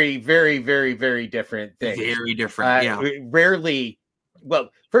 very, very, very, very different things. Very different. Yeah. Rarely. Well,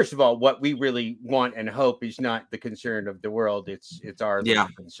 first of all, what we really want and hope is not the concern of the world. It's our little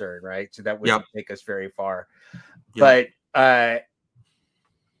concern, right? So that wouldn't take us very far. But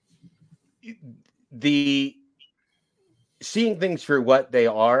the seeing things for what they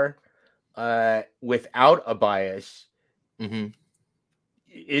are without a bias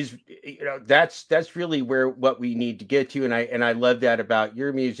is, that's really where what we need to get to. And I love that about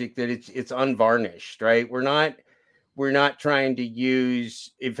your music, that it's unvarnished, right? We're not trying to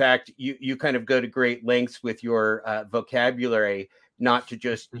use, in fact, you kind of go to great lengths with your vocabulary, not to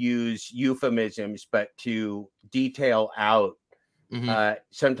just use euphemisms, but to detail out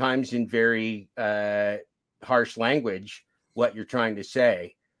sometimes in very harsh language what you're trying to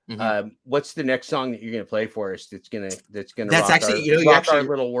say. What's the next song that you're going to play for us that's rock our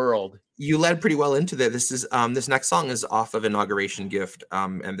little world? You led pretty well into that. This is this next song is off of Inauguration Gift,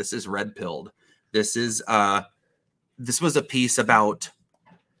 and this is Red Pilled. This was a piece about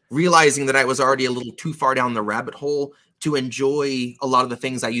realizing that I was already a little too far down the rabbit hole to enjoy a lot of the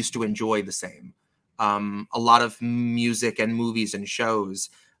things I used to enjoy the same. A lot of music and movies and shows,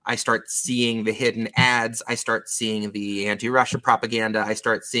 I start seeing the hidden ads. I start seeing the anti-Russia propaganda. I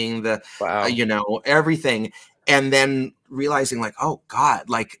start seeing the, everything. And then realizing like, oh God,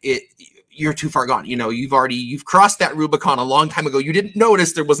 like you're too far gone. You've crossed that Rubicon a long time ago. You didn't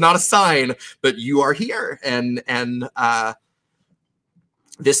notice there was not a sign, but you are here. And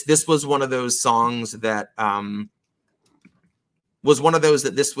this was one of those songs that,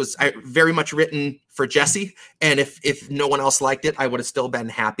 this was very much written for Jesse. And if no one else liked it, I would have still been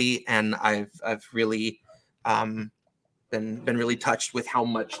happy. And I've really been really touched with how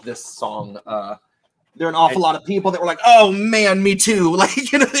much this song, there are an awful lot of people that were like, oh man, me too. Like,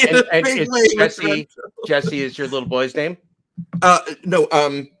 Jesse is your little boy's name? No,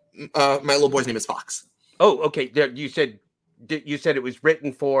 my little boy's name is Fox. Oh, okay. You said it was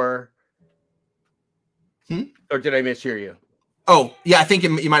written for, or did I mishear you? Oh, yeah, I think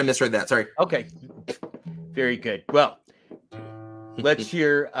you might have misread that. Sorry. Okay. Very good. Well, let's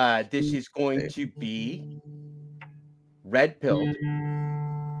hear, this is going to be Red Pilled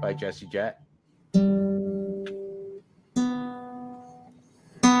by Jesse Jett. All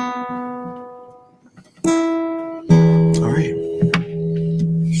right.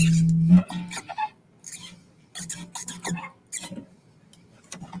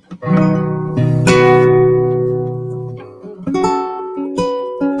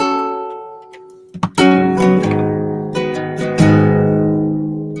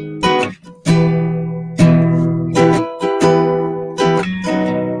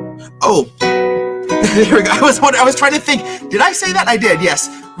 There we go. I was trying to think. Did I say that? I did. Yes.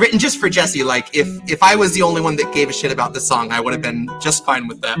 Written just for Jesse. Like if I was the only one that gave a shit about the song, I would have been just fine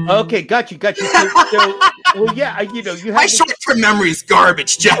with that. Okay, got you. Well, yeah, you had my short-term memory is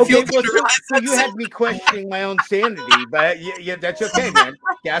garbage, Jeff. Okay, so you had me questioning my own sanity, but yeah, that's okay, man.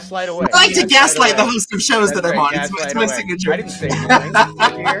 Gaslight away. I like to gaslight the host of shows that I'm on. It's my signature. I didn't say anything.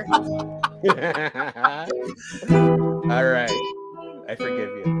 All right, I forgive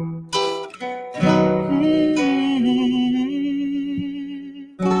you.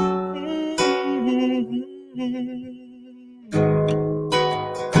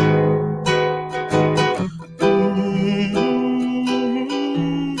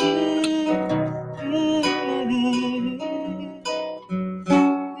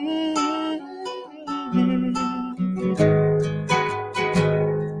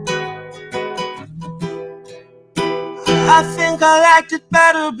 I think I liked it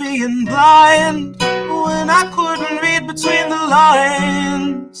better being blind, when I couldn't read between the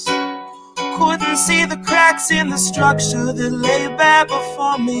lines, couldn't see the cracks in the structure that lay bare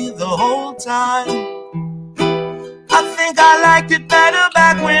before me the whole time. I think I liked it better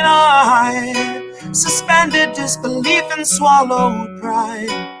back when I suspended disbelief and swallowed pride.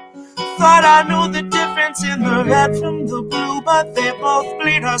 Thought I knew the difference in the red from the blue, but they both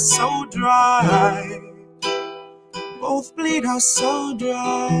bleed us so dry. Both bleed us so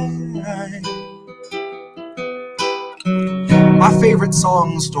dry. My favorite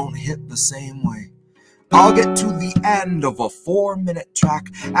songs don't hit the same way. I'll get to the end of a 4-minute track,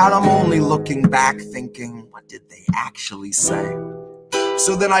 and I'm only looking back thinking, what did they actually say?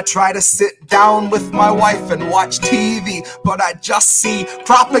 So then I try to sit down with my wife and watch TV, but I just see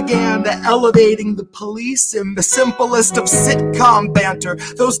propaganda elevating the police in the simplest of sitcom banter.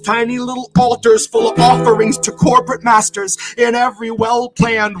 Those tiny little altars full of offerings to corporate masters in every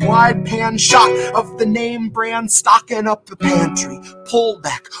well-planned wide pan shot of the name brand stocking up the pantry. Pull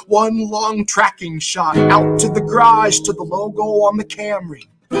back, one long tracking shot out to the garage to the logo on the Camry.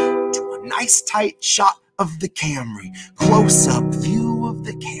 To a nice tight shot of the Camry, close-up view of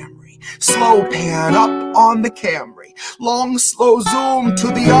the Camry, slow pan up on the Camry, long slow zoom to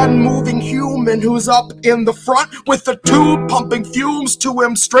the unmoving human who's up in the front with a tube pumping fumes to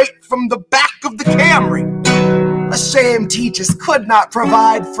him straight from the back of the Camry. Ashamed he just could not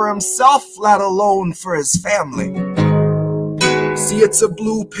provide for himself, let alone for his family. See, it's a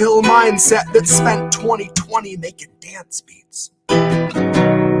blue pill mindset that spent 2020 making dance beats.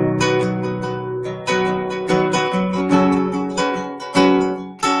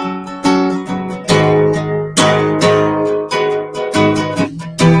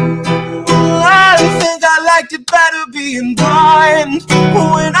 Liked it better being blind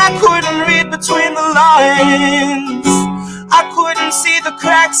when I couldn't read between the lines. I couldn't see the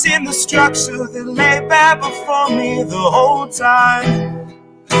cracks in the structure that lay bare before me the whole time.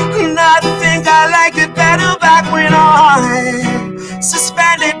 And I think I liked it better back when I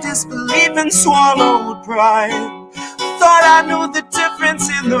suspended disbelief and swallowed pride. Thought I knew the difference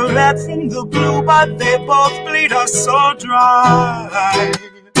in the red from the blue, but they both bleed us so dry.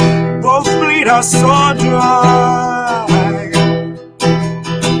 Both bleed us so dry.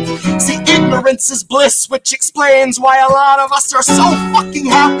 See, ignorance is bliss, which explains why a lot of us are so fucking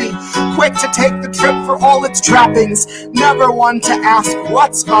happy, quick to take the trip for all its trappings, never one to ask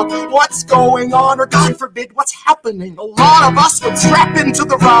what's up, what's going on, or God forbid what's happening. A lot of us would strap into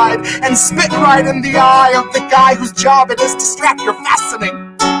the ride and spit right in the eye of the guy whose job it is to strap your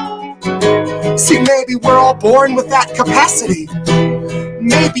fastening. See, maybe we're all born with that capacity.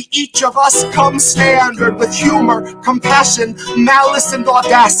 Maybe each of us comes standard with humor, compassion, malice, and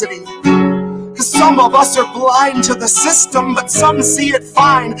audacity. Cause some of us are blind to the system, but some see it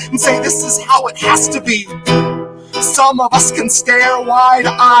fine and say this is how it has to be. Some of us can stare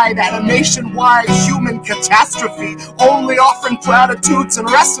wide-eyed at a nationwide human catastrophe, only offering platitudes and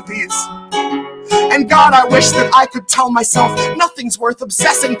recipes. And God, I wish that I could tell myself nothing's worth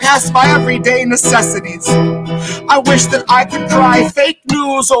obsessing past my everyday necessities. I wish that I could cry fake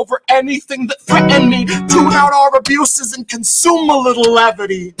news over anything that threatened me, tune out our abuses and consume a little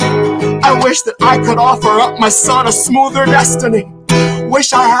levity. I wish that I could offer up my son a smoother destiny.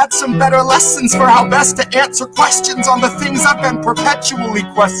 Wish I had some better lessons for how best to answer questions on the things I've been perpetually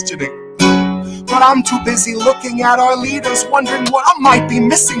questioning. But I'm too busy looking at our leaders, wondering what I might be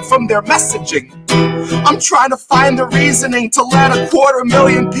missing from their messaging. I'm trying to find the reasoning to let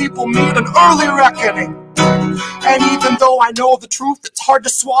 250,000 people meet an early reckoning. And even though I know the truth, it's hard to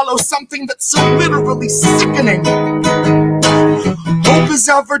swallow something that's so literally sickening. Hope is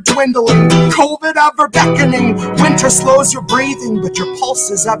ever dwindling, COVID ever beckoning. Winter slows your breathing, but your pulse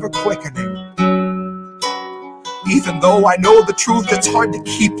is ever quickening. Even though I know the truth, it's hard to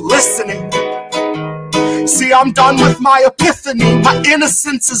keep listening. See, I'm done with my epiphany. My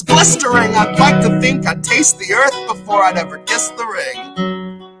innocence is blistering. I'd like to think I'd taste the earth before I'd ever kiss the ring.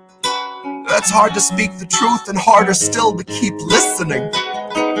 It's hard to speak the truth and harder still to keep listening.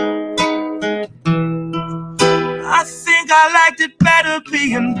 I think I liked it better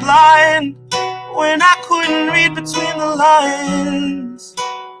being blind when I couldn't read between the lines.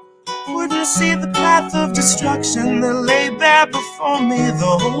 Couldn't see the path of destruction that lay bare before me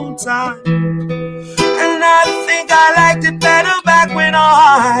the whole time. And I think I liked it better back when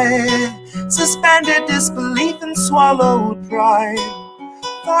I suspended disbelief and swallowed pride.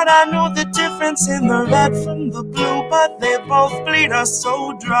 Thought I knew the difference in the red from the blue, but they both bleed us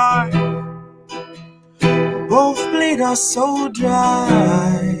so dry. Both bleed us so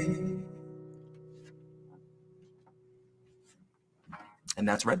dry. And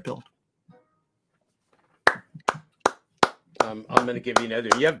that's Red Pill. I'm going to give you another.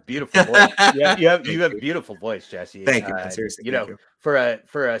 You have beautiful voice. You have beautiful voice, Jesse. Thank you. Seriously, you know, for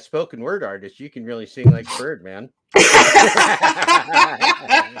a spoken word artist, you can really sing like a bird, man.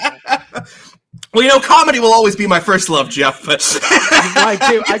 Well, you know, comedy will always be my first love, Jeff. But mine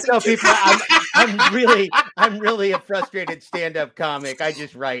too. I tell people I'm really a frustrated stand-up comic. I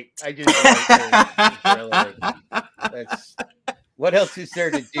just write. That's what else is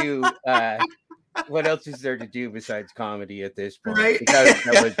there to do? What else is there to do besides comedy at this point? Right.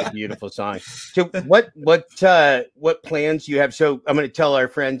 That was a beautiful song. So what plans do you have? So I'm going to tell our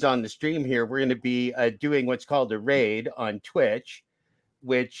friends on the stream here, we're going to be doing what's called a raid on Twitch.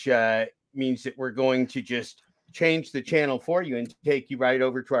 which means that we're going to just change the channel for you and take you right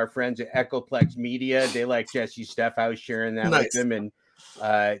over to our friends at Echoplex Media. They like Jesse's stuff. I was sharing that with them, and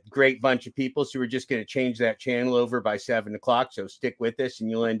great bunch of people. So we're just going to change that channel over by 7:00. So stick with us, and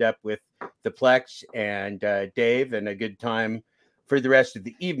you'll end up with the Plex and Dave, and a good time for the rest of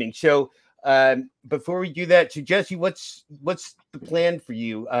the evening. So before we do that, so Jesse, what's the plan for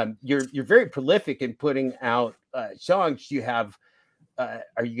you? You're very prolific in putting out songs. You have.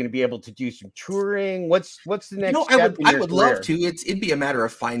 Are you going to be able to do some touring? What's the next step in your I would career? love to. It'd be a matter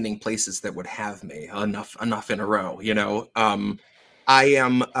of finding places that would have me enough in a row.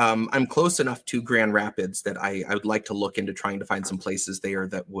 I'm close enough to Grand Rapids that I would like to look into trying to find some places there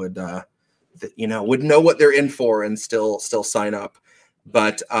that would would know what they're in for and still sign up.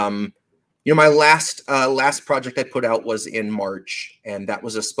 But my last project I put out was in March, and that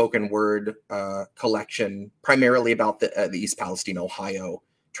was a spoken word collection primarily about the East Palestine, Ohio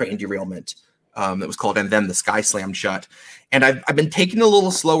train derailment. It was called "And Then the Sky Slammed Shut," and I've been taking a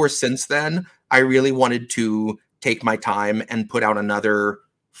little slower since then. I really wanted to take my time and put out another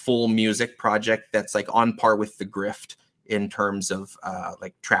full music project that's like on par with The Grift in terms of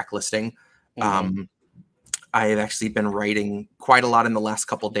like track listing. Mm-hmm. I've actually been writing quite a lot in the last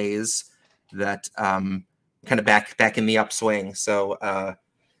couple of days. That kind of back in the upswing. So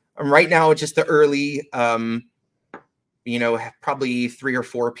right now, just the early, probably 3 or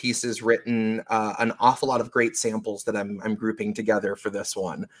 4 pieces written, an awful lot of great samples that I'm grouping together for this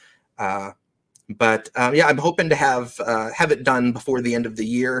one. But I'm hoping to have it done before the end of the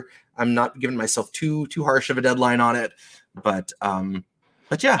year. I'm not giving myself too harsh of a deadline on it, but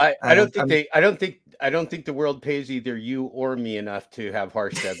yeah, I don't think the world pays either you or me enough to have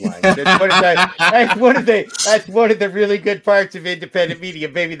harsh deadlines. That's one of the really good parts of independent media.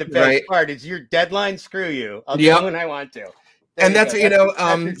 Maybe the best part is your deadline. Screw you. I'll do it when I want to. And that's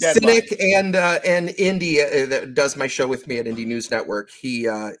Cynic and Indy that does my show with me at Indie News Network. He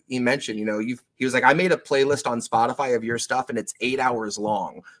mentioned, he was like, I made a playlist on Spotify of your stuff, and it's 8 hours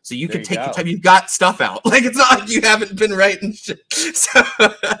long, so you can take your time. You've got stuff out. Like, it's not like you haven't been writing shit. So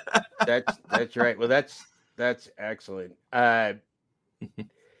that's right. Well, that's excellent. Are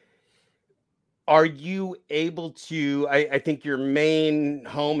you able to? I think your main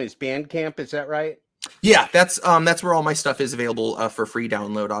home is Bandcamp. Is that right? Yeah, that's where all my stuff is available for free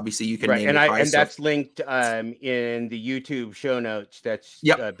download. Obviously, you can name it. And that's linked in the YouTube show notes. That's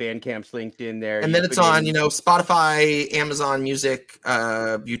Bandcamp's linked in there. And then it's on Spotify, Amazon Music,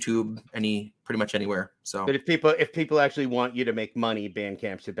 YouTube, pretty much anywhere. So, but if people actually want you to make money,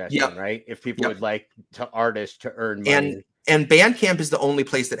 Bandcamp's the best one, right? If people would like artists to earn money. And Bandcamp is the only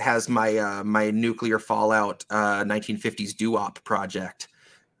place that has my my Nuclear Fallout 1950s doo-wop project.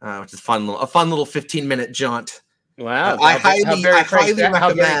 Which is a fun little 15-minute jaunt. Wow! I highly recommend.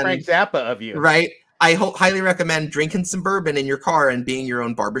 How very Frank Zappa of you, right? I highly recommend drinking some bourbon in your car and being your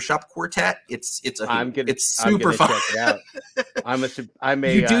own barbershop quartet. It's super fun. Check it out.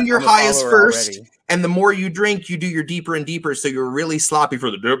 You do your highest first, and the more you drink, you do your deeper and deeper. So you're really sloppy for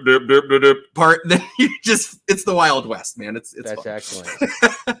the dip dip dip dip dip part. Then it's the Wild West, man. That's fun. Excellent.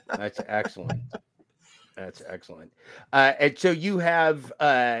 That's excellent. That's excellent. And so you have,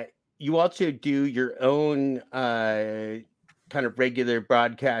 you also do your own kind of regular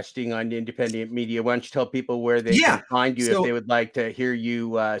broadcasting on independent media. Why don't you tell people where they can find you if they would like to hear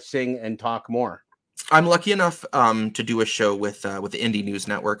you sing and talk more? I'm lucky enough to do a show with the Indie News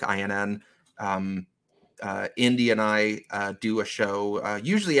Network, INN. Indy and I do a show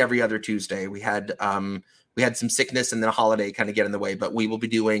usually every other Tuesday. We had some sickness and then a holiday kind of get in the way, but we will be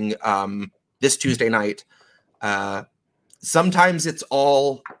doing this Tuesday night. Sometimes it's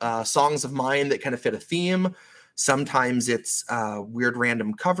all songs of mine that kind of fit a theme. Sometimes it's weird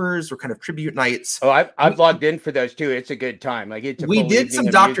random covers or kind of tribute nights. Oh, I've logged in for those too. It's a good time. Like we did some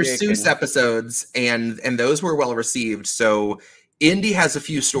Dr. Seuss episodes, and those were well received. So Indy has a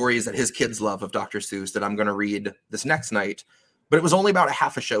few stories that his kids love of Dr. Seuss that I'm going to read this next night. But it was only about a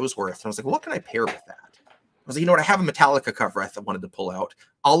half a show's worth. And I was like, well, what can I pair with that? I was like, you know what? I have a Metallica cover I wanted to pull out.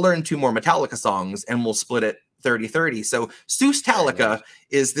 I'll learn 2 more Metallica songs, and we'll split it 30-30. So Seuss-Talica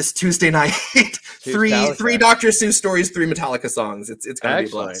is this Tuesday night. three Dr. Seuss stories, 3 Metallica songs. It's going to be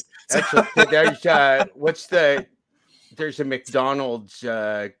blessed. There's there's a McDonald's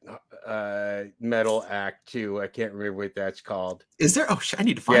metal act too. I can't remember what that's called. Is there? Oh, I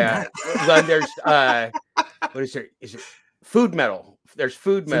need to find that. Then there's what is there? Is it food metal? There's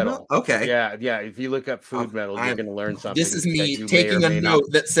food metal. Okay. Yeah. If you look up food metal, you're going to learn something. This is me taking a note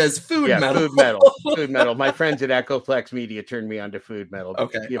that says food metal. Food metal. Food metal. My friends at Echoplex Media turned me on to food metal.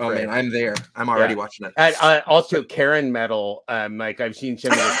 Okay. Oh man, I'm there. I'm already watching it. And also Karen metal. Like I've seen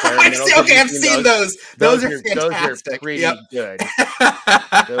some of the Karen metal. I've seen those. Those are fantastic. Those are pretty good.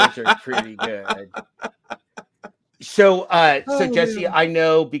 Those are pretty good. So Jesse, I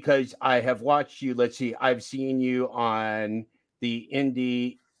know because I have watched you. Let's see, I've seen you on the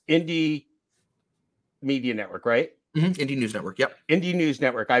Indie Media Network, right? Mm-hmm. Indie News Network. Yep. Indie News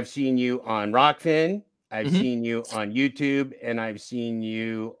Network. I've seen you on Rockfin. I've seen you on YouTube, and I've seen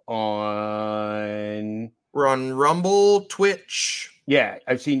you on. We're on Rumble, Twitch. Yeah,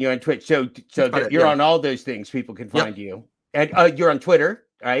 I've seen you on Twitch. So you're on all those things. People can find you, and you're on Twitter,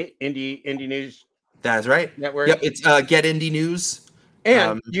 right? Indie News. That's right. Network. Yep, it's Get Indie News.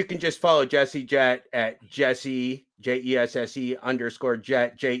 And you can just follow Jesse Jett at Jesse JESSE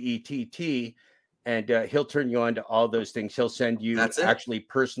 _Jett JETT, and he'll turn you on to all those things. He'll send you actually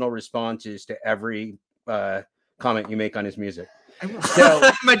personal responses to every comment you make on his music. So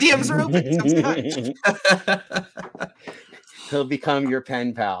my DMs are open. He'll become your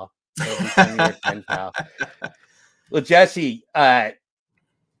pen pal. Well, Jesse,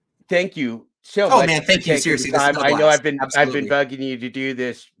 thank you. So man, thank you. Seriously, I know I've been bugging you to do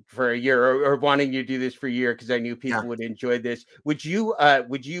this for a year, or wanting you to do this for a year, because I knew people would enjoy this. Would you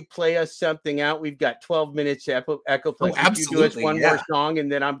play us something out? We've got 12 minutes to Echoplex. Absolutely. Would you do us one more song,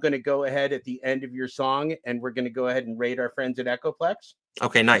 and then I'm going to go ahead at the end of your song, and we're going to go ahead and rate our friends at Echoplex.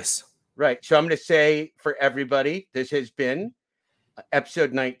 Okay, nice. Right. So I'm going to say for everybody, this has been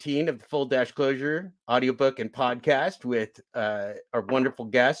episode 19 of the Full Dashclosure audiobook and podcast with our wonderful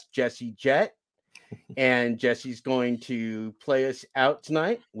guest, Jesse Jett. And Jesse's going to play us out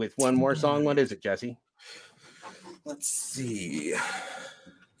tonight with one more song. What is it, Jesse? Let's see.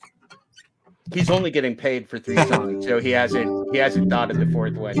 He's only getting paid for 3 songs, so he hasn't thought of the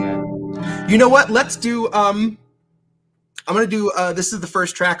 4th one yet. You know what? Let's do I'm gonna do this is the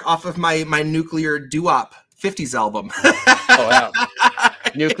first track off of my Nuclear Doo-Wop 50s album. Oh wow.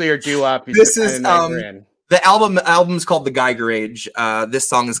 Nuclear Doo-Wop. This is the album's called The Geiger Age. This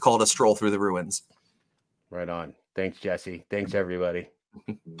song is called A Stroll Through the Ruins. Right on. Thanks, Jesse. Thanks, everybody.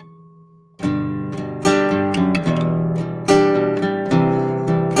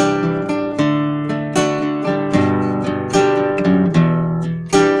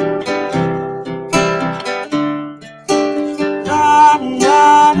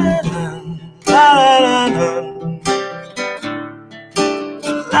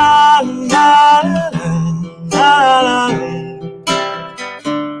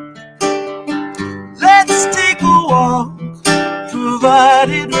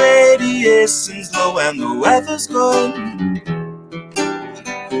 Provided radiation's low and the weather's good,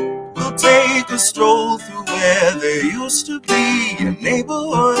 we'll take a stroll through where there used to be a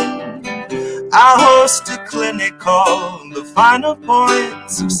neighborhood. I host a clinic called The Finer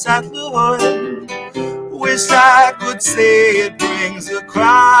Points of Settlerhood. Wish I could say it brings a crowd.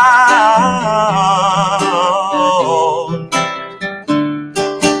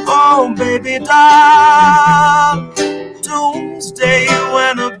 Oh, baby doll, doomsday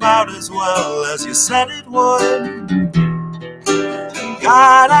went about as well as you said it would. And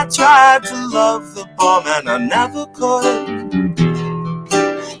God, I tried to love the bomb and I never could.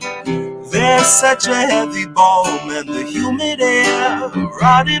 There's such a heavy balm in the humid air,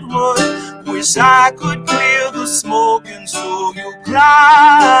 rotted wood. Wish I could clear the smoke and show you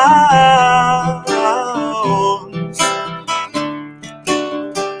clouds.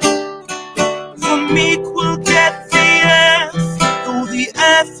 The meek will get the earth, though the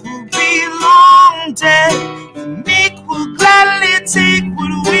earth will be long dead. The meek will gladly take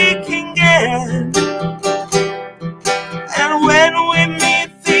what we can get. And when we meet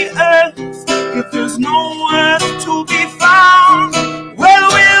the earth, if there's no earth to be found,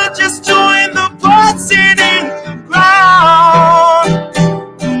 well, we'll just join the poison in the ground.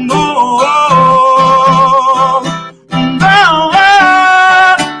 No, no,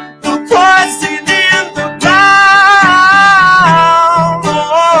 the poison in the ground.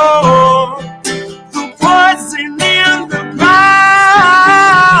 The poison in the ground.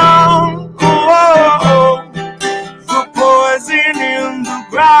 The poison in the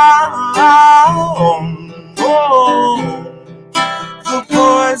ground. The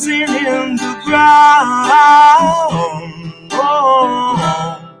poison in the ground.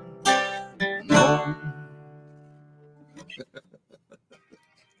 No.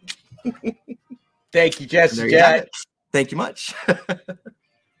 Thank you, Jesse. There you have it. Thank you much.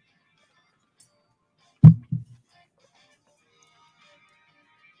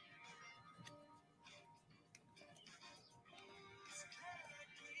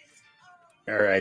 All right.